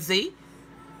X, Y, and Z.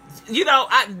 You know,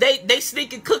 they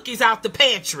sneaking cookies out the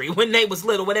pantry when they was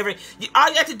little, whatever. All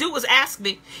you had to do was ask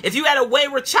me. If you had a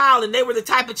wayward child and they were the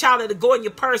type of child that would go in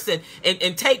your purse and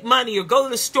take money or go to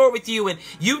the store with you and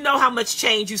you know how much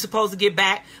change you're supposed to get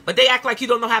back, but they act like you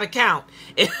don't know how to count.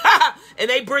 And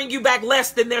they bring you back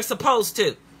less than they're supposed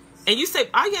to. And you say,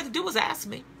 all you had to do was ask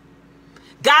me.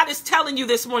 God is telling you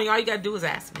this morning, all you got to do is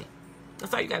ask me.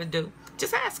 That's all you got to do.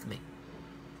 Just ask me.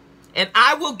 And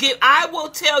I will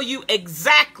tell you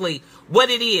exactly what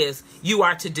it is you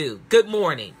are to do. Good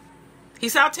morning. He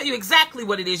said, I'll tell you exactly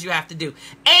what it is you have to do.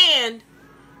 And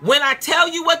when I tell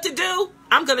you what to do,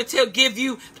 I'm going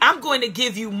to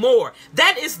give you more.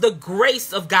 That is the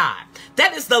grace of God.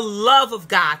 That is the love of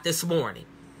God this morning.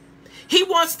 He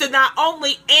wants to not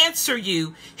only answer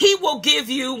you, he will give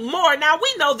you more. Now,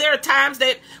 we know there are times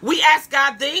that we ask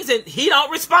God things and he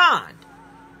don't respond.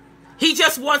 He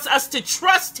just wants us to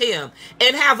trust him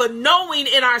and have a knowing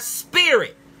in our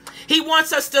spirit. He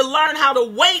wants us to learn how to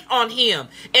wait on him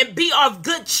and be of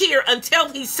good cheer until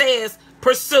he says,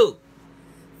 pursue.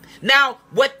 Now,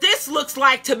 what this looks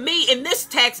like to me in this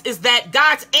text is that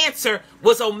God's answer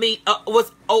was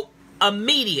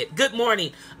immediate. Good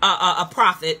morning, a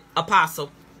prophet,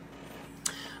 apostle.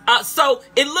 So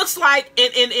it looks like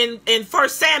in 1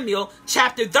 Samuel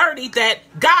chapter 30 that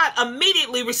God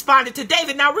immediately responded to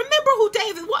David. Now, remember who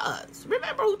David was.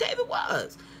 Remember who David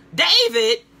was.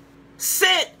 David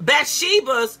sent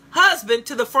Bathsheba's husband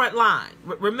to the front line.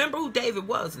 Remember who David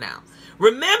was now.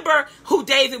 Remember who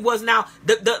David was now.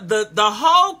 The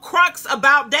whole crux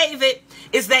about David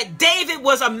is that David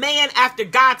was a man after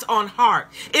God's own heart.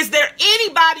 Is there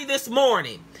anybody this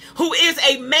morning who is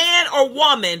a man or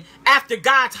woman after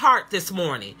God's heart this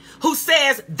morning who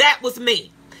says, that was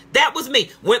me? That was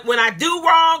me. When I do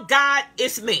wrong, God,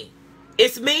 it's me.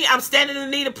 It's me. I'm standing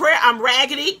in need of prayer. I'm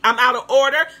raggedy. I'm out of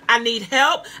order. I need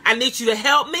help. I need you to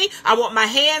help me. I want my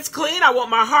hands clean. I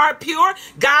want my heart pure.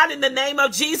 God, in the name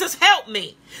of Jesus, help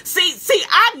me. See,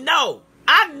 I know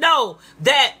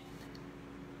that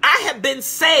I have been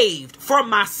saved from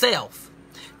myself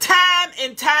time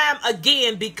and time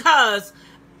again because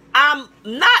I'm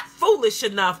not foolish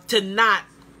enough to not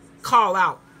call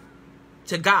out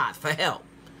to God for help.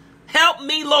 Help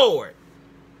me, Lord.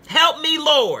 Help me,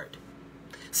 Lord.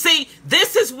 See,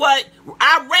 this is what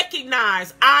I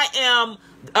recognize. I am,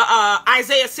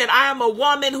 Isaiah said, I am a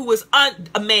woman who is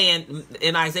a man,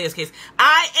 in Isaiah's case.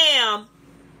 I am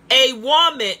a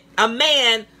woman, a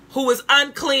man who is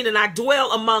unclean, and I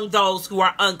dwell among those who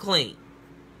are unclean.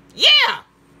 Yeah,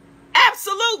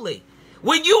 absolutely.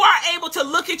 When you are able to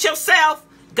look at yourself,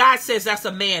 God says that's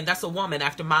a man, that's a woman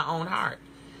after my own heart.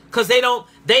 Because they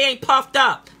ain't puffed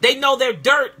up. They know they're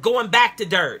dirt going back to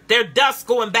dirt. They're dust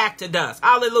going back to dust.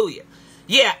 Hallelujah.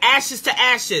 Yeah, ashes to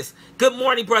ashes. Good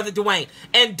morning, Brother Dwayne.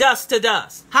 And dust to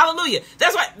dust. Hallelujah.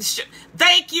 That's why,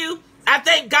 thank you. I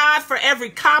thank God for every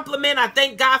compliment. I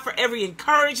thank God for every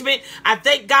encouragement. I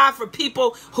thank God for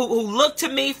people who look to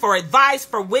me for advice,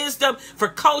 for wisdom, for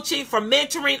coaching, for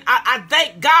mentoring. I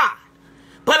thank God.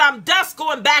 But I'm dust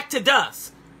going back to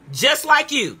dust. Just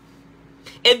like you.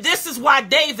 And this is why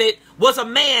David was a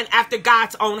man after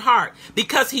God's own heart.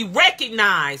 Because he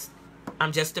recognized,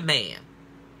 I'm just a man.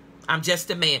 I'm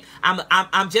just a man.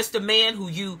 I'm just a man who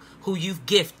you've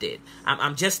gifted.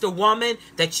 I'm just a woman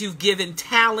that you've given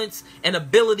talents and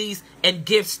abilities and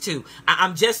gifts to.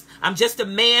 I'm just a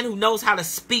man who knows how to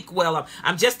speak well.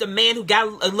 I'm just a man who got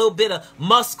a little bit of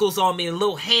muscles on me, a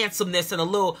little handsomeness and a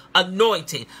little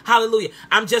anointing. Hallelujah.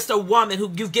 I'm just a woman who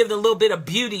you've given a little bit of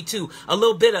beauty to, a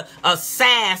little bit of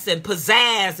sass and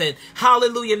pizzazz, and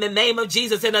hallelujah, in the name of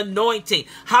Jesus, and anointing.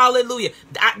 Hallelujah.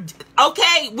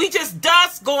 Okay, we just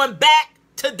dust going back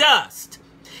to dust.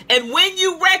 And when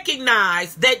you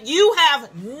recognize that you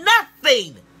have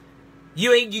nothing,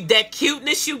 you that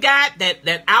cuteness you got,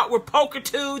 that outward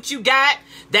pulchritude you got,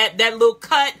 that little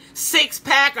cut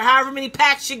 6-pack or however many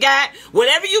packs you got,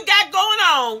 whatever you got going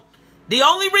on, the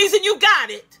only reason you got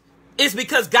it is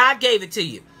because God gave it to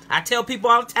you. I tell people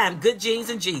all the time, good genes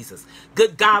in Jesus.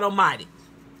 Good God Almighty.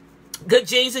 Good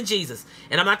genes in Jesus.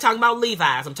 And I'm not talking about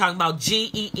Levi's. I'm talking about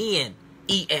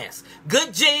G-E-N-E-S.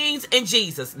 Good genes in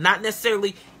Jesus. Not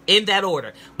necessarily in that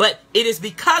order. But it is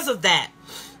because of that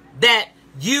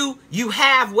you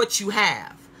have what you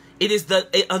have. It is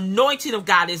the anointing of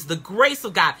God. It is the grace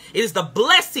of God. It is the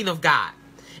blessing of God.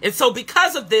 And so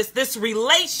because of this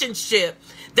relationship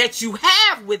that you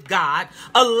have with God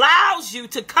allows you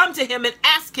to come to him and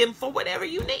ask him for whatever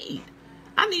you need.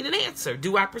 I need an answer.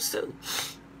 Do I pursue?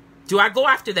 Do I go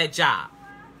after that job?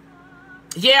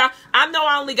 Yeah, I know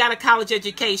I only got a college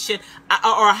education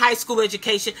or a high school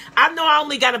education. I know I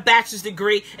only got a bachelor's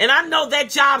degree. And I know that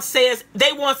job says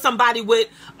they want somebody with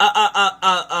a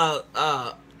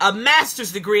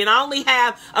master's degree. And I only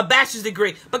have a bachelor's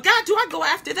degree. But God, do I go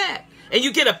after that? And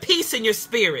you get a peace in your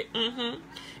spirit.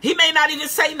 He may not even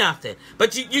say nothing.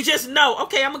 But you just know,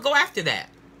 okay, I'm going to go after that.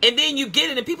 And then you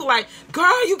get it and people are like,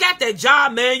 girl, you got that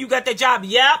job, man. You got that job.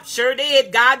 Yep, sure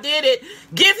did. God did it.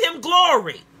 Give him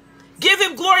glory. Give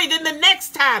him glory. Then the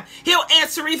next time he'll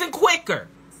answer even quicker.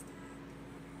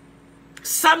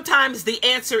 Sometimes the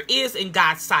answer is in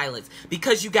God's silence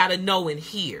because you got to know in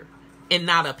here and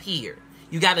not up here.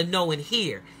 You got to know in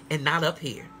here and not up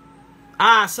here.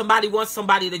 Somebody wants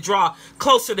somebody to draw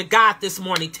closer to God this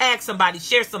morning. Tag somebody,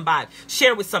 share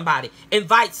with somebody,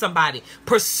 invite somebody,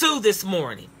 pursue this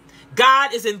morning.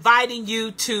 God is inviting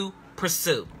you to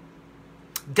pursue.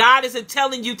 God isn't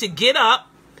telling you to get up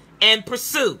and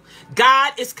pursue.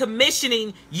 God is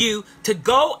commissioning you to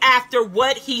go after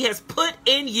what he has put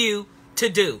in you to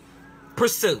do.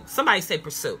 Pursue. Somebody say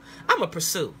pursue. I'm a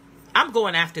pursue. I'm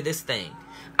going after this thing.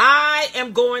 I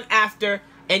am going after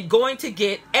and going to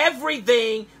get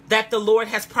everything that the Lord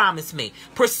has promised me.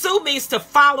 Pursue means to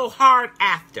follow hard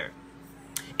after.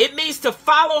 It means to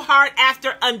follow hard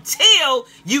after until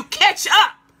you catch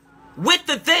up with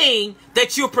the thing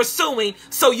that you're pursuing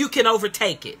so you can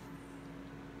overtake it.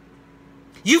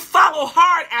 You follow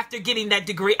hard after getting that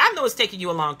degree. I know it's taking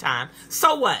you a long time.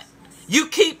 So what? You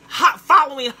keep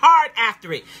following hard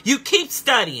after it. You keep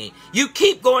studying. You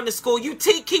keep going to school. You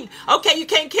keep, okay, you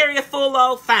can't carry a full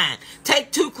load. Fine.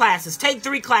 Take 2 classes. Take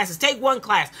 3 classes. Take 1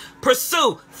 class.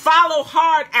 Pursue. Follow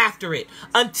hard after it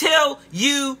until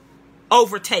you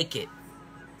overtake it.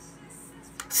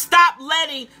 Stop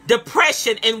letting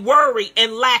depression and worry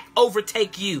and lack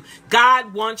overtake you.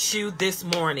 God wants you this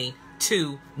morning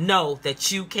to know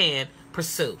that you can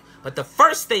pursue. But the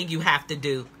first thing you have to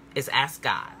do is ask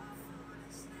God.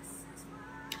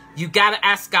 You got to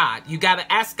ask God. You got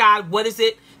to ask God, what is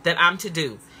it that I'm to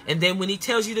do? And then when he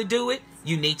tells you to do it,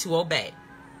 you need to obey.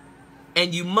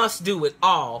 And you must do it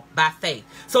all by faith.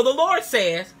 So the Lord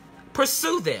says,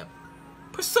 pursue them.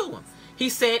 Pursue them. He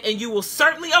said, and you will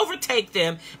certainly overtake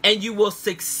them, and you will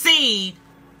succeed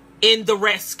in the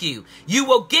rescue. You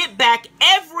will get back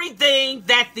everything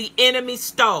that the enemy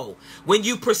stole. When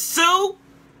you pursue,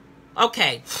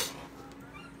 okay,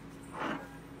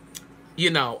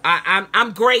 you know,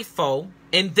 I'm grateful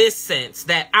in this sense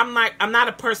that I'm not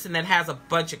a person that has a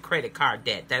bunch of credit card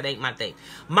debt. That ain't my thing.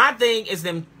 My thing is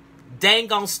them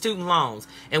dang on student loans.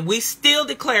 And we still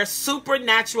declare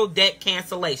supernatural debt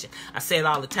cancellation. I say it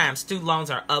all the time. Student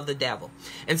loans are of the devil.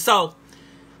 And so,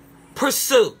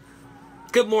 pursue.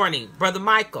 Good morning, Brother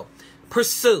Michael.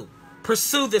 Pursue.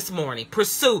 Pursue this morning.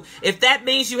 Pursue. If that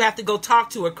means you have to go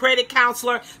talk to a credit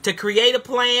counselor to create a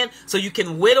plan so you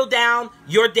can whittle down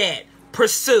your debt,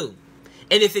 pursue.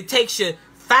 And if it takes you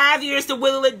 5 years to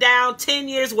whittle it down, 10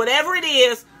 years, whatever it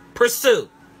is, pursue.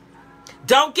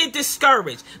 Don't get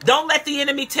discouraged. Don't let the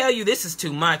enemy tell you this is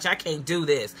too much. I can't do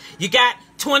this. You got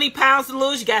 20 pounds to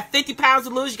lose. You got 50 pounds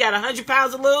to lose. You got 100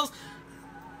 pounds to lose.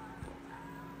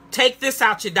 Take this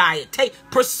out your diet.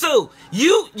 Pursue.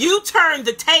 You turn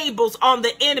the tables on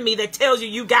the enemy that tells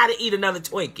you got to eat another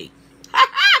Twinkie.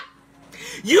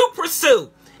 You pursue.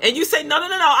 And you say, no,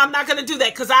 I'm not going to do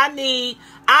that because I need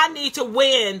to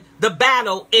win the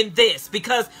battle in this.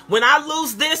 Because when I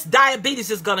lose this, diabetes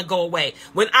is going to go away.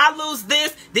 When I lose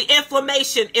this, the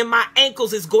inflammation in my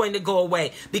ankles is going to go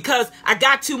away. Because I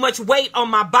got too much weight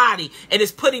on my body and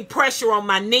it's putting pressure on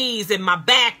my knees and my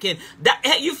back. And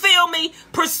you feel me?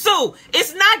 Pursue.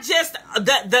 It's not just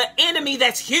the enemy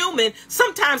that's human.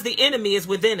 Sometimes the enemy is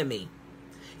within me.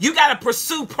 You got to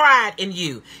pursue pride in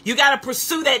you. You got to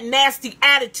pursue that nasty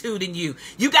attitude in you.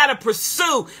 You got to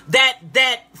pursue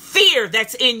that fear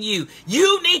that's in you.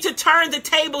 You need to turn the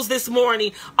tables this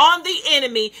morning on the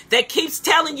enemy that keeps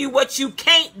telling you what you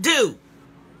can't do.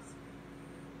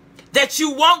 That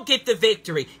you won't get the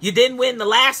victory. You didn't win the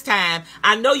last time.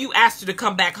 I know you asked her to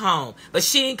come back home, but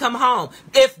she ain't come home.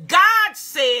 If God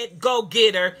said go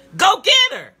get her, go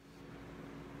get her.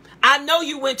 I know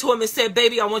you went to him and said,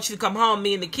 baby, I want you to come home.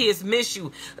 Me and the kids miss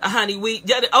you, honey.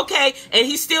 Okay. And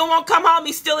he still won't come home.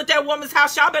 He's still at that woman's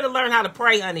house. Y'all better learn how to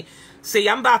pray, honey. See,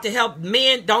 I'm about to help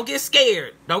men. Don't get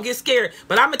scared. Don't get scared.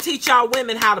 But I'm going to teach y'all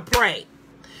women how to pray.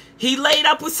 He laid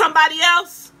up with somebody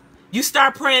else. You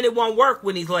start praying, it won't work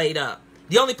when he's laid up.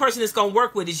 The only person that's going to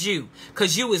work with is you,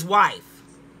 because you his wife.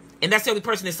 And that's the only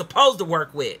person that's supposed to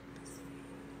work with.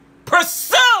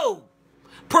 Pursue.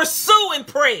 Pursue in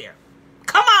prayer.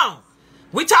 Come on.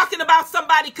 We're talking about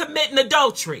somebody committing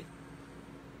adultery.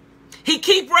 He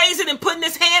keep raising and putting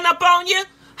his hand up on you.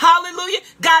 Hallelujah.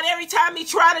 God, every time he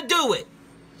try to do it.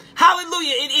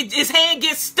 Hallelujah. His hand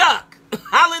gets stuck.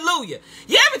 Hallelujah.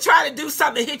 You ever try to do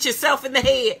something and hit yourself in the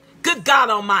head? Good God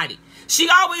Almighty. She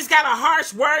always got a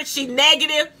harsh word. She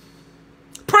negative.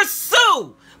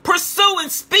 Pursue. Pursue in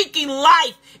speaking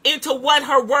life into what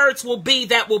her words will be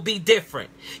that will be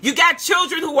different. You got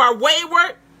children who are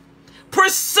wayward.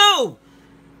 Pursue.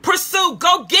 Pursue.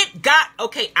 Go get God.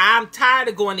 Okay, I'm tired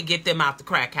of going to get them out the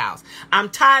crack house. I'm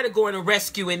tired of going and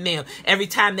rescuing them every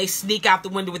time they sneak out the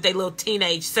window with their little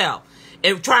teenage self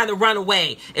and trying to run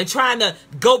away and trying to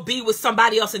go be with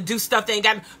somebody else and do stuff they ain't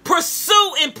got.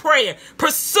 Pursue in prayer.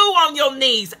 Pursue on your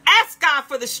knees. Ask God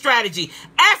for the strategy.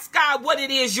 Ask God what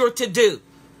it is you're to do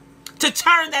to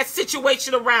turn that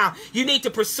situation around. You need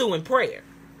to pursue in prayer.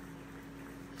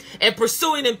 And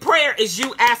pursuing in prayer is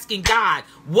you asking God,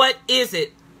 what is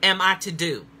it am I to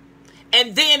do?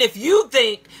 And then if you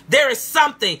think there is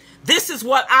something, this is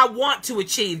what I want to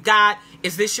achieve. God,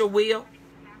 is this your will?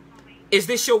 Is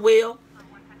this your will?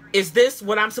 Is this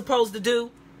what I'm supposed to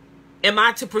do? Am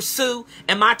I to pursue?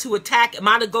 Am I to attack? Am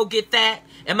I to go get that?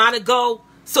 Am I to go?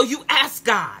 So you ask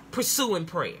God, pursue in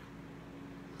prayer.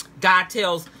 God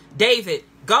tells David,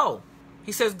 go.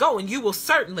 He says, go, and you will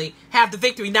certainly have the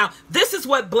victory. Now, this is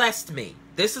what blessed me.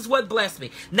 This is what blessed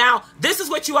me. Now, this is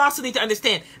what you also need to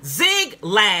understand.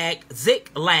 Ziglag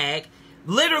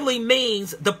literally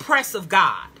means the press of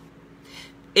God.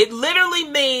 It literally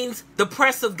means the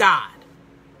press of God.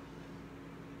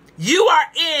 You are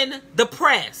in the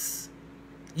press.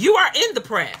 You are in the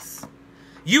press.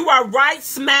 You are right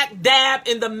smack dab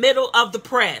in the middle of the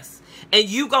press. And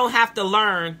you gonna have to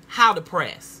learn how to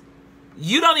press.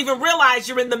 You don't even realize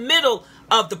you're in the middle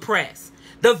of the press.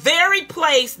 The very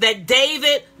place that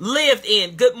David lived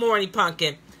in. Good morning,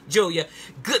 Pumpkin, Julia.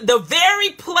 The very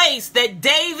place that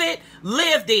David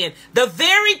lived in. The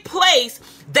very place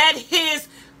that his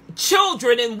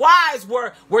children and wives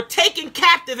were taken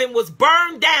captive and was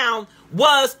burned down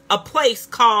was a place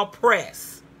called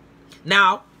press.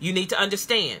 Now, you need to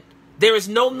understand, there is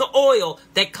no oil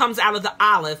that comes out of the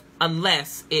olive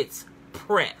unless it's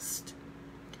pressed.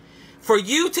 For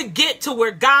you to get to where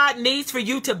God needs for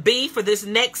you to be for this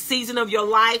next season of your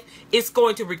life, it's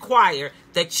going to require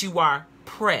that you are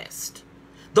pressed.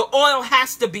 The oil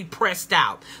has to be pressed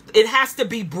out. It has to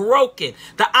be broken.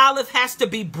 The olive has to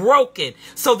be broken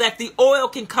so that the oil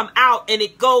can come out, and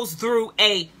it goes through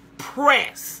a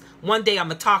press. One day I'm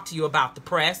going to talk to you about the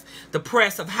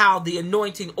press of how the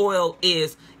anointing oil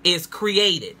is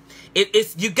created.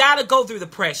 You got to go through the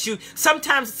press.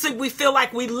 Sometimes we feel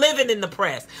like we living in the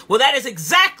press. Well, that is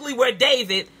exactly where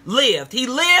David lived. He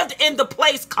lived in the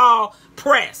place called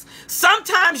press.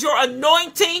 Sometimes your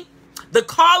anointing, the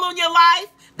call on your life,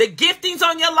 the giftings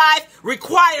on your life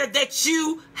require that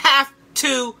you have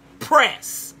to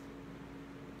press.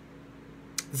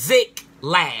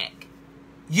 Ziglag.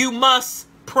 You must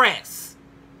press.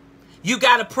 You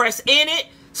got to press in it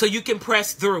so you can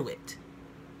press through it.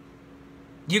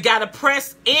 You got to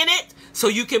press in it so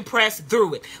you can press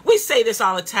through it. We say this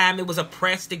all the time. It was a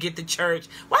press to get to church.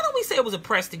 Why don't we say it was a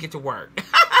press to get to work?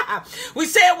 We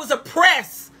say it was a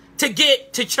press to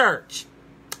get to church.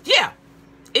 Yeah.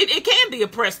 It can be a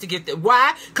press to get there.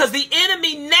 Why? Because the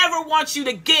enemy never wants you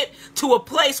to get to a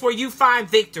place where you find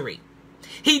victory.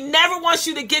 He never wants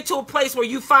you to get to a place where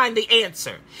you find the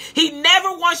answer. He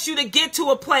never wants you to get to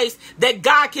a place that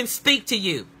God can speak to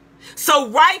you. So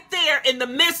right there in the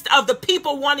midst of the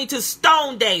people wanting to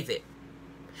stone David,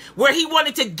 where he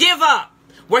wanted to give up,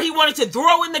 where he wanted to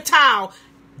throw in the towel,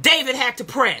 David had to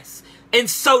press. And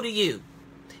so do you.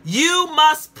 You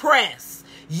must press.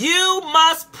 You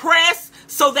must press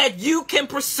so that you can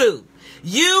pursue.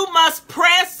 You must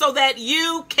press so that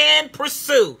you can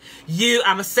pursue. I'm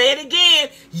going to say it again.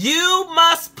 You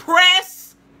must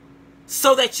press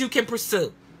so that you can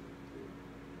pursue.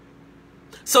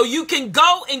 So you can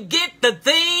go and get the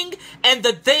thing and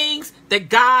the things that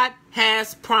God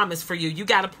has promised for you. You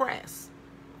got to press.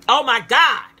 Oh my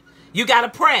God. You got to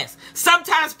press.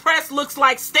 Sometimes press looks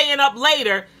like staying up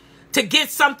later to get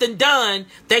something done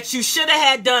that you should have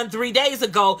had done 3 days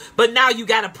ago, but now you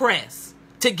got to press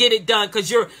to get it done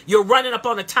because you're running up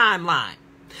on a timeline.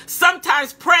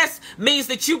 Sometimes press means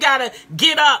that you got to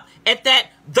get up at that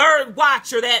third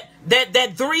watch or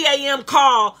that 3 a.m.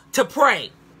 call to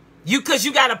pray. Because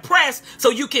you got to press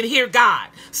so you can hear God.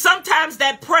 Sometimes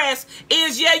that press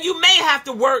is, you may have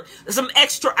to work some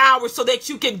extra hours so that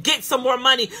you can get some more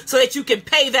money so that you can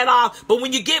pay that off. But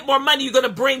when you get more money, you're going to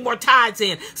bring more tithes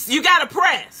in. So you got to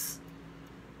press.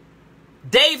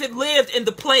 David lived in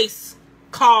the place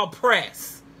called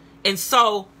press. And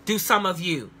so do some of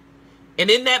you. And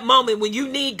in that moment, when you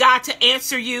need God to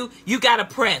answer you, you got to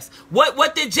press.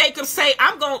 What did Jacob say?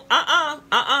 I'm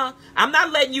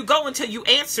not letting you go until you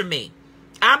answer me.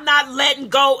 I'm not letting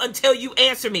go until you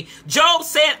answer me. Job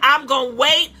said, I'm going to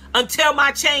wait until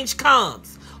my change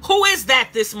comes. Who is that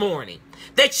this morning?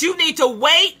 That you need to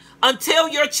wait until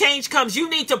your change comes. You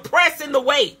need to press in the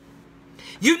wait.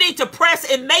 You need to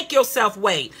press and make yourself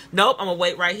wait. Nope, I'm going to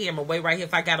wait right here. I'm going to wait right here.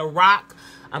 If I got a rock,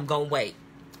 I'm going to wait.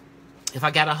 If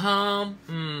I got to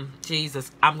hum,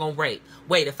 Jesus, I'm going to wait.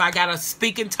 Wait, if I got to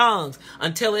speak in tongues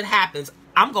until it happens,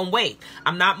 I'm going to wait.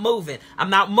 I'm not moving. I'm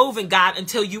not moving, God,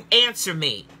 until you answer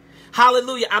me.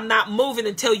 Hallelujah. I'm not moving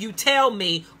until you tell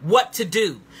me what to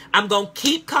do. I'm going to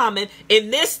keep coming. In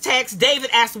this text, David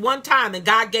asked one time and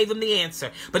God gave him the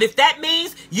answer. But if that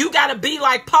means you got to be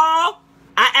like Paul,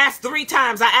 I asked 3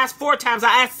 times. I asked 4 times.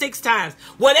 I asked 6 times.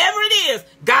 Whatever it is,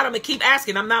 God, I'm going to keep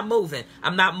asking. I'm not moving.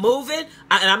 I'm not moving. And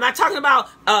I'm not talking about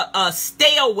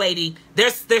stale waiting.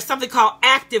 There's something called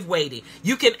active waiting.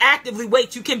 You can actively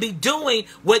wait. You can be doing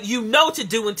what you know to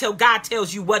do until God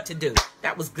tells you what to do.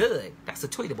 That was good. That's a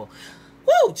tweetable.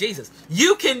 Woo, Jesus.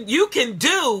 You can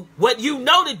do what you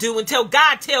know to do until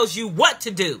God tells you what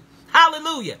to do.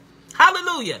 Hallelujah.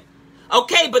 Hallelujah.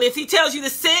 Okay, but if he tells you to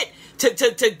sit,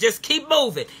 to just keep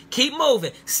moving,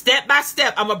 step by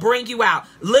step, I'm going to bring you out.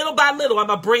 Little by little, I'm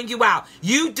going to bring you out.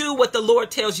 You do what the Lord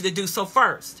tells you to do. So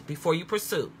first, before you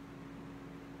pursue,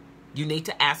 you need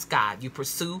to ask God. You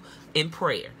pursue in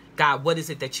prayer. God, what is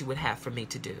it that you would have for me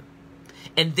to do?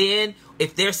 And then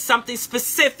if there's something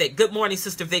specific, good morning,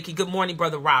 Sister Vicky. Good morning,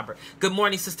 Brother Robert. Good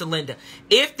morning, Sister Linda.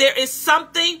 If there is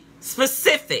something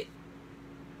specific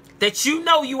that you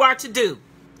know you are to do,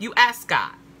 you ask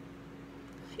God.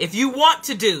 If you want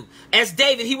to do, as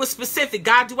David, he was specific.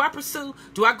 God, do I pursue?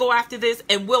 Do I go after this?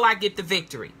 And will I get the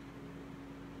victory?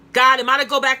 God, am I to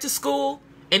go back to school?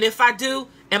 And if I do,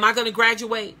 am I going to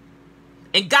graduate?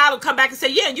 And God will come back and say,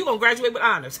 yeah, you're going to graduate with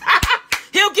honors.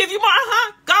 He'll give you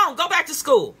more. Go back to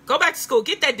school. Go back to school.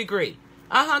 Get that degree.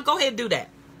 Go ahead and do that.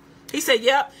 He said,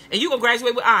 yep. And you're going to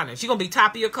graduate with honors. You're going to be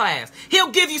top of your class. He'll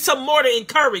give you some more to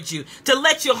encourage you, to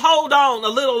let you hold on a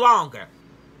little longer.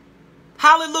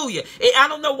 Hallelujah. I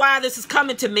don't know why this is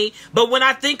coming to me, but when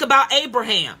I think about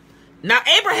Abraham, now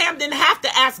Abraham didn't have to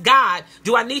ask God,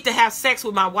 do I need to have sex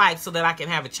with my wife so that I can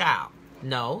have a child?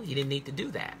 No, he didn't need to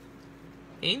do that.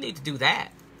 He didn't need to do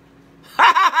that.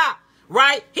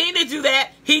 Right? He didn't need to do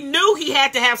that. He knew he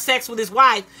had to have sex with his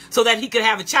wife so that he could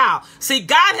have a child. See,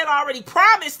 God had already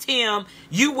promised him,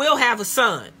 you will have a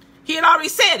son. He had already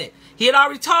said it. He had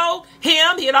already told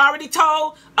him. He had already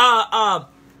told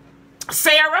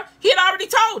Sarah. He had already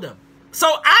told him. So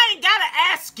I ain't got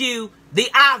to ask you the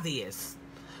obvious.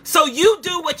 So you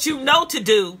do what you know to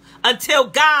do until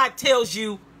God tells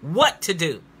you what to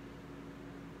do.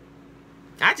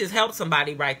 I just helped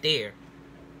somebody right there.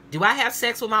 Do I have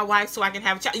sex with my wife so I can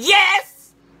have a child?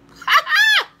 Yes!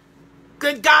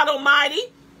 Good God Almighty.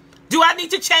 Do I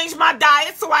need to change my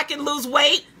diet so I can lose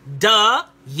weight? Duh.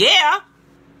 Yeah.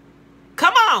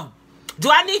 Come on. Do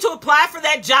I need to apply for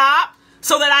that job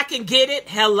so that I can get it?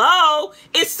 Hello.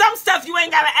 It's some stuff you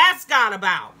ain't got to ask God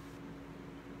about.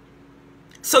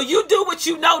 So you do what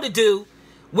you know to do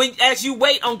as you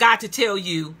wait on God to tell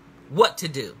you what to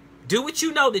do. Do what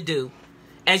you know to do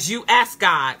as you ask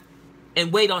God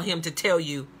and wait on him to tell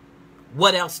you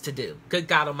what else to do. Good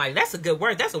God Almighty. That's a good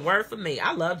word. That's a word for me.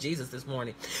 I love Jesus this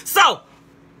morning. So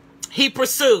he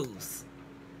pursues.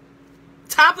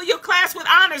 Top of your class with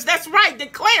honors. That's right.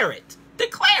 Declare it.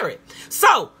 Declare it.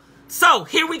 So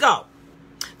here we go.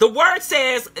 The word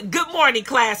says, good morning,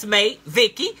 classmate,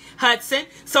 Vicky Hudson.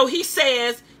 So he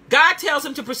says, God tells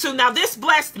him to pursue. Now this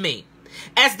blessed me.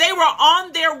 As they were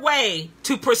on their way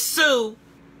to pursue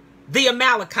the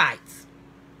Amalekites,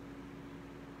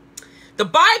 the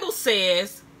Bible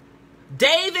says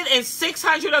David and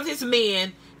 600 of his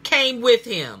men came with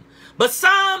him. But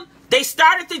some, they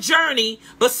started the journey,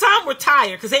 but some were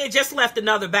tired because they had just left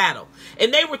another battle.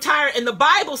 And they were tired. And the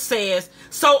Bible says,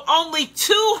 so only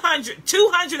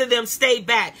 200 of them stayed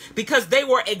back because they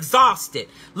were exhausted.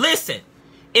 Listen,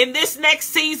 in this next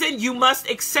season, you must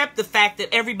accept the fact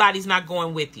that everybody's not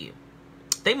going with you.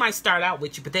 They might start out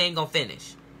with you, but they ain't going to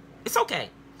finish. It's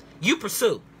okay. You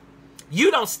pursue.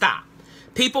 You don't stop.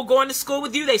 People going to school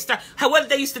with you, they start. What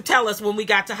they used to tell us when we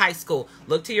got to high school?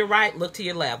 Look to your right, look to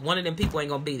your left. One of them people ain't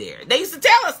going to be there. They used to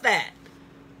tell us that.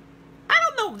 I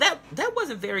don't know. That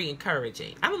wasn't very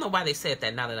encouraging. I don't know why they said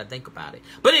that now that I think about it.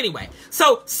 But anyway,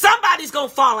 so somebody's going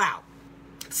to fall out.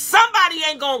 Somebody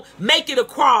ain't going to make it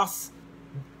across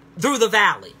through the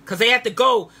valley because they had to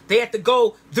go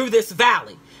through this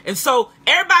valley. And so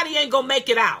everybody ain't going to make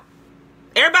it out.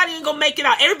 Everybody ain't going to make it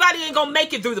out. Everybody ain't going to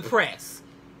make it through the press.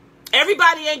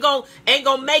 Everybody ain't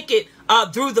gonna make it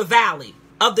through the valley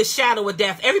of the shadow of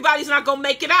death. Everybody's not gonna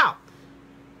make it out.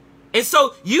 And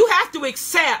so you have to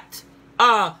accept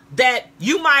that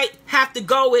you might have to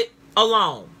go it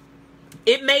alone.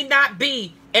 It may not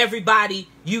be everybody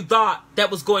you thought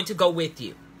that was going to go with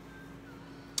you.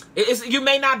 You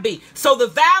may not be. So the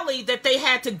valley that they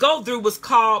had to go through was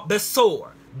called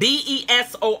Besor.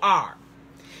 B-E-S-O-R.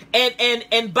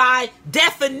 And by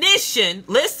definition,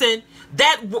 listen,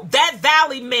 that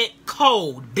valley meant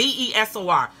cold.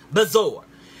 B-E-S-O-R. Besor.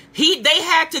 They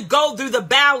had to go through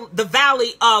the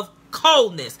valley of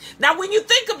coldness. Now, when you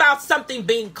think about something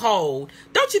being cold,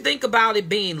 don't you think about it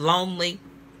being lonely?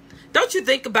 Don't you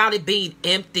think about it being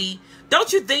empty?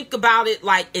 Don't you think about it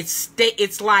like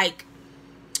it's like,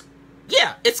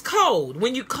 Yeah, it's cold.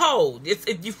 When you cold,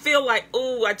 you feel like,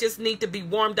 oh, I just need to be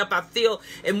warmed up. I feel,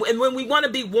 and when we want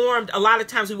to be warmed, a lot of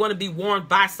times we want to be warmed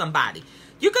by somebody.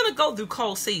 You're going to go through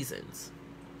cold seasons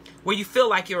where you feel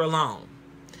like you're alone.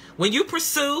 When you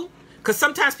pursue, because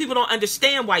sometimes people don't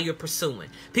understand why you're pursuing.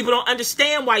 People don't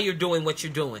understand why you're doing what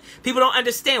you're doing. People don't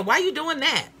understand why you're doing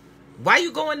that. Why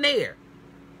you going there?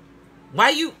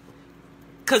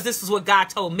 Because this is what God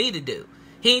told me to do.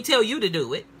 He didn't tell you to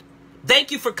do it.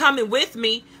 Thank you for coming with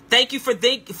me. Thank you for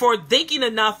thinking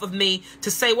enough of me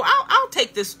to say, well, I'll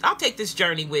take this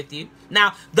journey with you.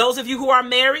 Now, those of you who are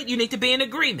married, you need to be in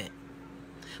agreement.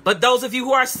 But those of you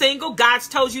who are single, God's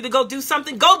told you to go do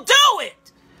something, go do it.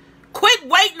 Quit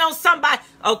waiting on somebody.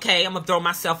 Okay, I'm going to throw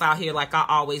myself out here like I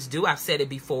always do. I've said it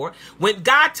before. When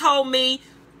God told me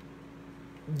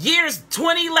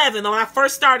 2011, when I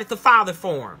first started the Father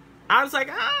Forum, I was like,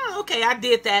 okay, I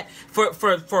did that for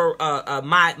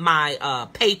my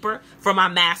paper, for my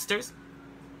master's,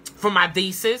 for my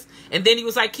thesis. And then he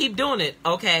was like, keep doing it.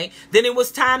 Okay. Then it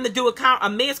was time to do a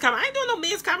men's conference. I ain't doing no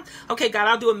men's conference. Okay, God,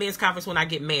 I'll do a men's conference when I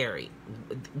get married.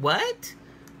 What?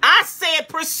 I said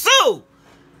pursue.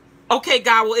 Okay,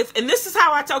 God, well, and this is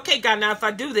how okay, God, now if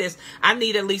I do this, I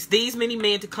need at least these many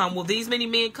men to come. Will these many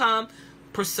men come?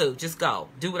 Pursue. Just go.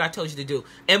 Do what I told you to do.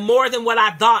 And more than what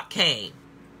I thought came.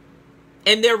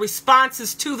 And their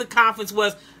responses to the conference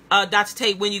was, Dr.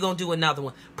 Tate, when you going to do another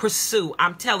one? Pursue.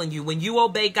 I'm telling you, when you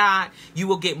obey God, you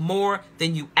will get more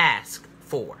than you ask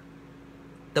for.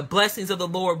 The blessings of the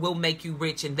Lord will make you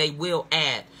rich, and they will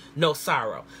add no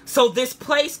sorrow. So this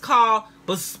place called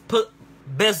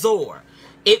Bezor,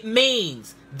 it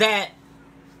means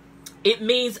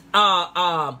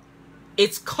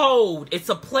it's cold. It's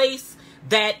a place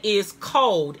that is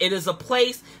cold. It is a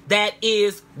place that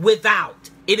is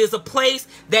without. It is a place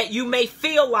that you may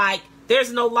feel like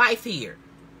there's no life here.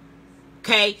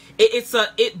 Okay?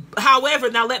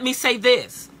 However, now let me say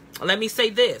this.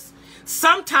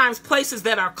 Sometimes places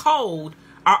that are cold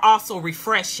are also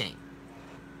refreshing.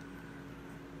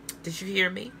 Did you hear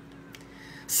me?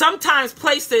 Sometimes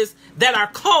places that are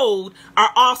cold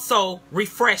are also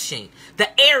refreshing.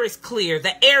 The air is clear.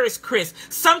 The air is crisp.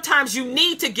 Sometimes you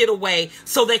need to get away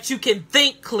so that you can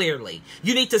think clearly.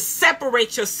 You need to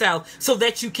separate yourself so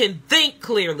that you can think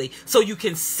clearly, so you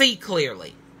can see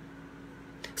clearly.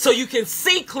 So you can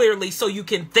see clearly, so you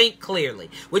can think clearly.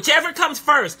 Whichever comes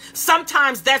first,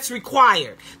 sometimes that's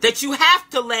required. That you have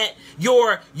to let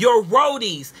your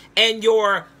roadies and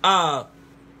your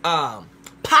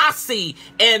posse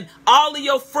and all of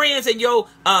your friends and your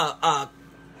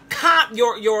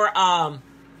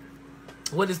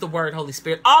what is the word, Holy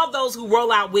Spirit? All those who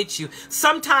roll out with you,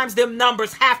 sometimes them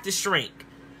numbers have to shrink.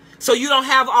 So you don't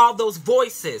have all those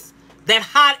voices, that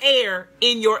hot air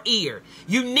in your ear.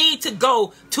 You need to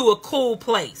go to a cool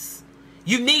place.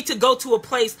 You need to go to a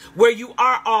place where you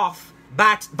are off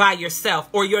by yourself,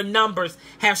 or your numbers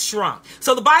have shrunk.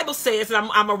 So the Bible says, and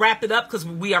I'm gonna wrap it up because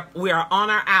we are on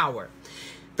our hour.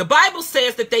 The Bible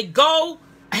says that they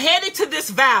headed to this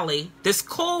valley, this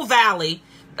cool valley,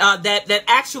 that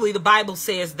actually the Bible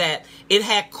says that it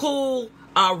had cool,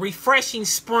 refreshing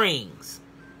springs.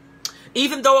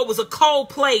 Even though it was a cold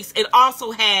place, it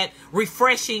also had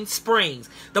refreshing springs.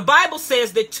 The Bible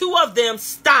says that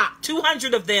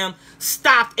 200 of them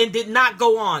stopped and did not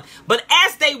go on. But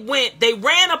as they went, they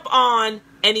ran up on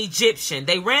an Egyptian.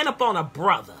 They ran up on a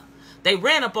brother. They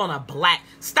ran up on a black.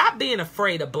 Stop being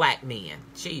afraid of black men.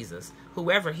 Jesus.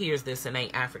 Whoever hears this and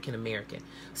ain't African American.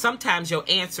 Sometimes your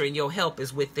answer and your help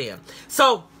is with them.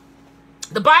 So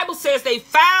the Bible says they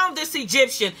found this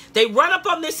Egyptian. They run up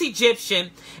on this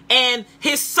Egyptian, and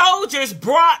his soldiers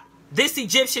brought this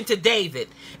Egyptian to David.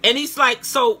 And he's like,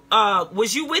 so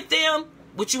was you with them?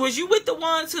 Was you with the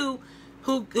ones who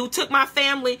took my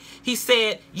family? He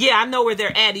said, yeah, I know where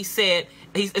they're at. He said,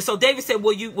 so David said,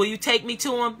 will you take me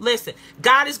to him? Listen,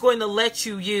 God is going to let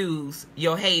you use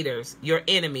your haters, your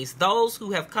enemies, those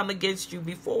who have come against you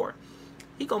before.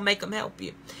 He gonna make them help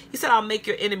you. He said, I'll make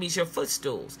your enemies your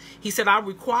footstools. He said, I'll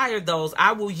require those.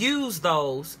 I will use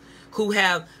those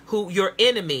your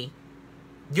enemies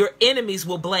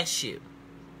will bless you.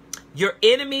 Your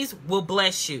enemies will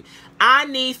bless you. I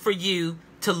need for you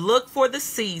to look for the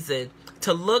season,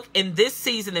 to look in this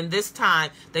season, in this time,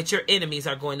 that your enemies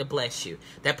are going to bless you.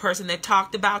 That person that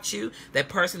talked about you, that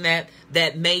person that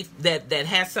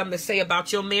has something to say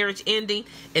about your marriage ending,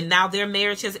 and now their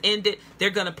marriage has ended, they're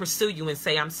going to pursue you and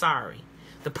say, I'm sorry.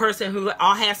 The person who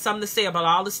all has something to say about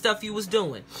all the stuff you was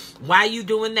doing. Why you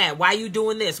doing that? Why you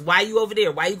doing this? Why you over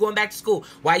there? Why you going back to school?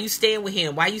 Why you staying with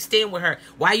him? Why you staying with her?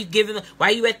 Why you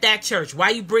at that church? Why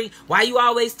you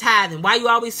always tithing? Why you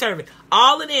always serving?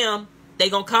 All of them, they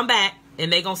gonna come back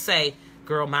And they gonna say,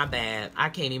 girl, my bad. I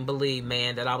can't even believe,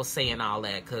 man, that I was saying all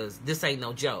that, because this ain't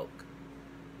no joke.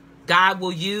 God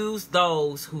will use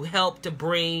those who help to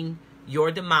bring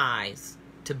your demise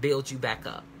to build you back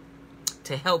up,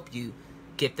 to help you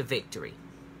get the victory.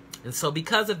 And so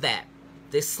because of that,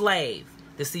 this slave,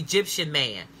 this Egyptian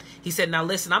man, he said, now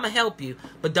listen, I'm gonna help you,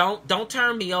 but don't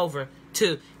turn me over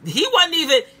to, he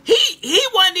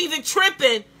wasn't even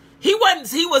tripping. He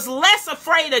was less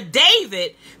afraid of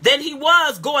David than he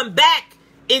was going back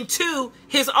into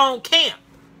his own camp.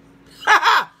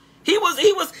 He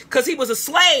was because he was a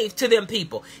slave to them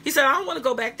people. He said, I don't want to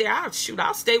go back there.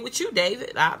 I'll stay with you,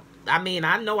 David. I mean,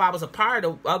 I know I was a part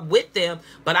of with them,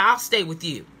 but I'll stay with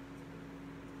you.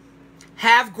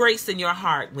 Have grace in your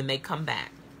heart when they come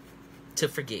back to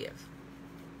forgive.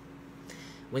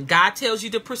 When God tells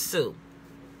you to pursue,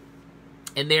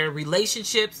 and there are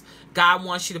relationships God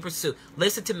wants you to pursue.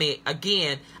 Listen to me.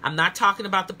 Again, I'm not talking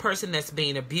about the person that's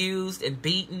being abused and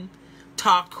beaten,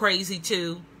 talked crazy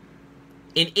to.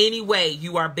 In any way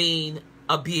you are being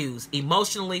abused,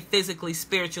 emotionally, physically,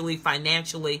 spiritually,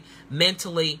 financially,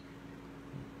 mentally,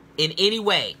 in any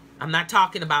way. I'm not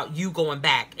talking about you going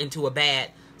back into a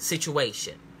bad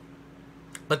situation.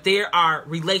 But there are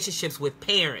relationships with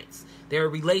parents. There are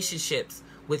relationships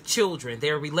with children.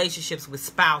 There are relationships with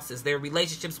spouses. There are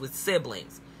relationships with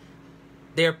siblings.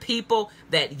 There are people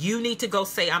that you need to go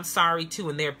say, I'm sorry to,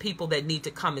 and there are people that need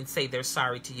to come and say they're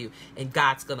sorry to you. And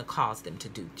God's going to cause them to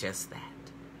do just that.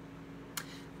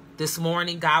 This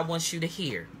morning, God wants you to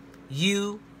hear,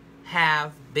 you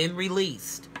have been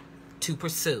released to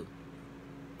pursue.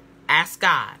 Ask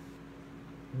God,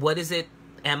 what is it?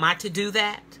 Am I to do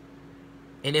that?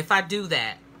 And if I do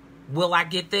that, will I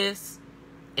get this?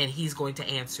 And he's going to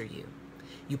answer you.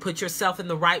 You put yourself in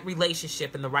the right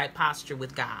relationship, in the right posture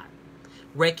with God,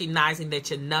 recognizing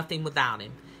that you're nothing without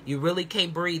him. You really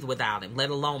can't breathe without him, let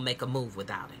alone make a move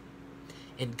without him.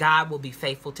 And God will be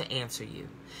faithful to answer you.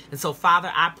 And so,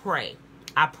 Father, I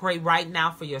pray right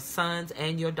now for your sons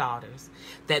and your daughters,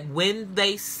 that when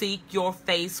they seek your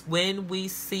face, when we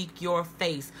seek your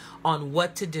face on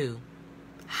what to do,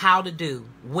 how to do,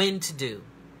 when to do,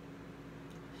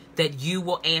 that you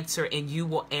will answer, and you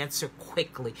will answer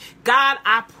quickly. God,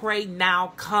 I pray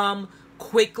now, come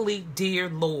quickly, dear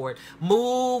Lord.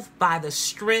 Move by the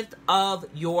strength of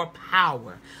your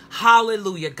power.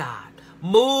 Hallelujah, God.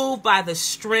 Move by the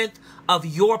strength of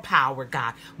your power,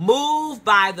 God. Move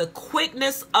by the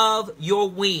quickness of your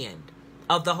wind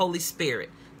of the Holy Spirit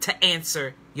to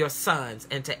answer your sons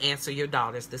and to answer your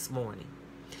daughters this morning.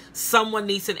 Someone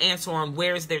needs an answer on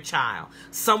where is their child.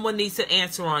 Someone needs an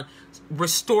answer on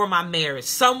restore my marriage.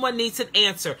 Someone needs an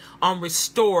answer on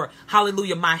restore,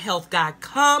 hallelujah, my health, God.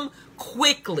 Come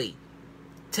quickly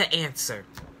to answer,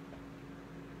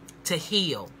 to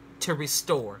heal, to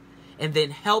restore. And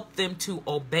then help them to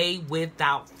obey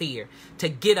without fear. To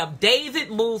get up.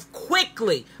 David moved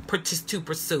quickly to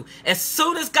pursue. As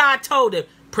soon as God told him,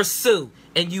 pursue,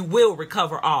 and you will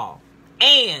recover all.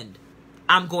 And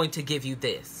I'm going to give you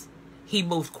this. He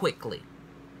moved quickly.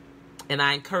 And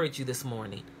I encourage you this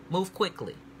morning, move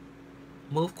quickly.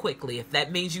 Move quickly. If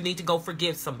that means you need to go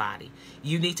forgive somebody,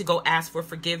 you need to go ask for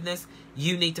forgiveness,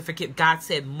 you need to forgive. God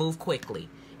said, move quickly.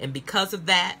 And because of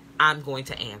that, I'm going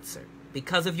to answer.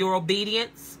 Because of your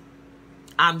obedience,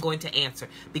 I'm going to answer.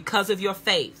 Because of your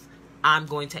faith, I'm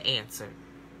going to answer.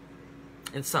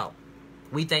 And so,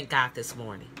 we thank God this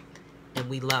morning, and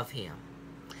we love him.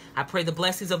 I pray the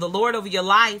blessings of the Lord over your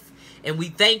life, and we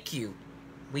thank you.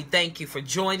 We thank you for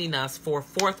joining us for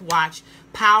Fourth Watch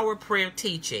Power Prayer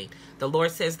Teaching. The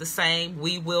Lord says the same.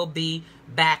 We will be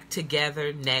back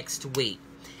together next week.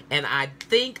 And I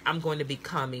think I'm going to be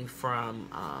coming from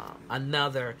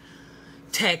another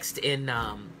text in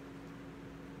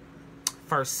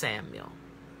 1 Samuel.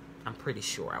 I'm pretty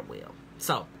sure I will.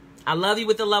 So, I love you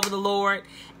with the love of the Lord,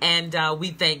 and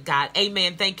we thank God.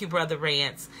 Amen. Thank you, Brother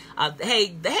Rance.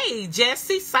 Hey,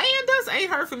 Jesse Sanders. I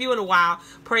ain't heard from you in a while.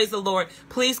 Praise the Lord.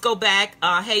 Please go back.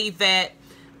 Hey, Yvette.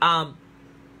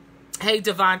 Hey,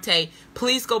 Devontae.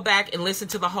 Please go back and listen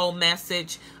to the whole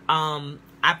message.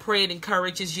 I pray it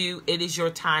encourages you. It is your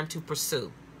time to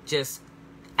pursue. Just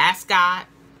ask God.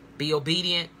 Be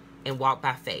obedient and walk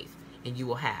by faith, and you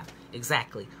will have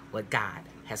exactly what God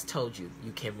has told you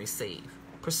you can receive.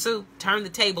 Pursue, turn the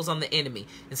tables on the enemy,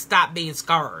 and stop being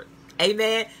scared.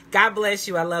 Amen. God bless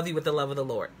you. I love you with the love of the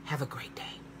Lord. Have a great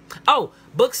day. Oh,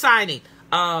 book signing,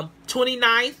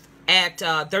 29th at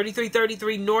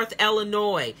 3333 North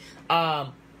Illinois,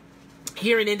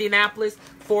 here in Indianapolis,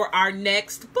 for our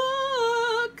next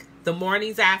book, The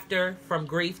Mornings After, From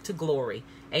Grief to Glory.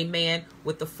 Amen.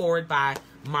 With the foreword by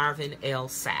Marvin L.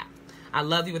 Sapp. I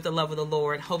love you with the love of the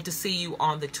Lord. Hope to see you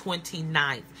on the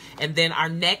 29th. And then our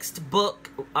next book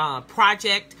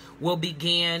project will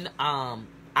begin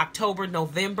October,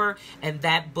 November, and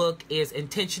that book is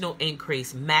Intentional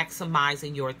Increase,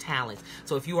 Maximizing Your Talents.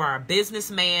 So if you are a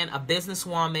businessman, a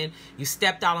businesswoman, you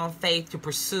stepped out on faith to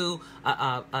pursue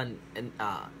an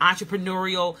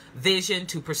entrepreneurial vision,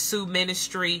 to pursue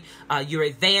ministry, you're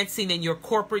advancing in your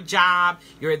corporate job,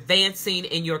 you're advancing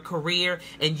in your career,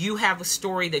 and you have a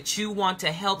story that you want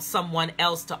to help someone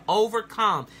else to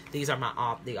overcome. These are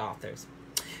the authors.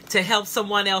 To help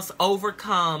someone else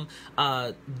overcome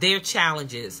their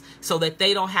challenges so that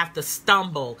they don't have to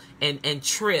stumble and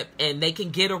trip, and they can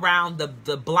get around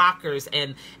the blockers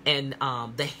and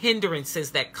the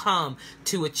hindrances that come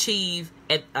to achieve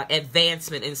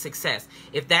advancement and success.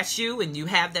 If that's you and you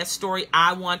have that story,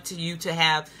 I want you to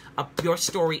have your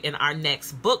story in our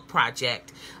next book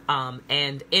project,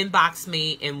 and inbox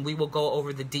me and we will go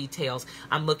over the details.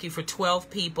 I'm looking for 12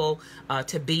 people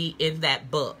to be in that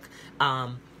book.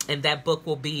 And that book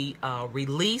will be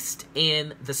released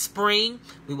in the spring.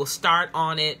 We will start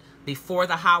on it before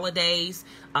the holidays,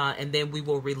 and then we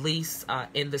will release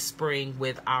in the spring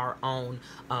with our own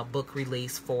book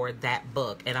release for that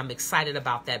book. And I'm excited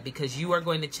about that because you are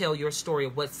going to tell your story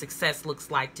of what success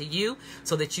looks like to you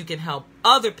so that you can help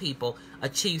other people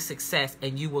achieve success,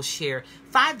 and you will share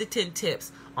 5 to 10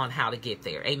 tips on how to get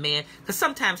there. Amen. Because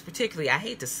sometimes, particularly, I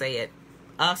hate to say it,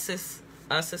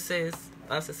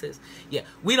 yeah,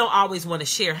 we don't always want to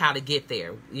share how to get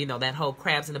there. You know, that whole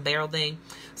crabs in a barrel thing.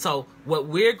 So what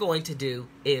we're going to do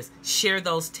is share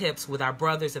those tips with our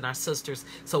brothers and our sisters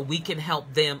so we can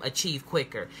help them achieve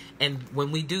quicker. And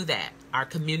when we do that, our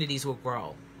communities will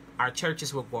grow. Our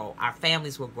churches will grow. Our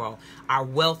families will grow. Our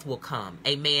wealth will come.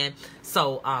 Amen.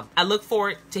 So I look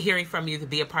forward to hearing from you to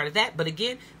be a part of that. But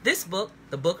again, this book,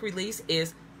 the book release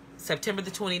is September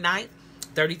the 29th,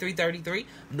 3333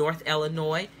 North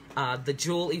Illinois. The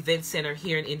Jewel Event Center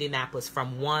here in Indianapolis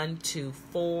from 1 to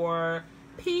 4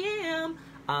 p.m.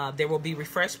 There will be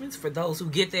refreshments for those who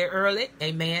get there early.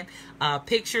 Amen.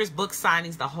 Pictures, book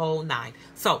signings, the whole 9.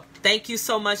 So thank you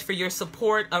so much for your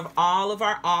support of all of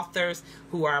our authors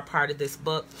who are a part of this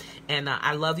book. And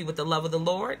I love you with the love of the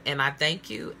Lord. And I thank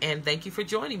you. And thank you for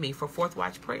joining me for Fourth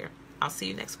Watch Prayer. I'll see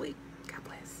you next week.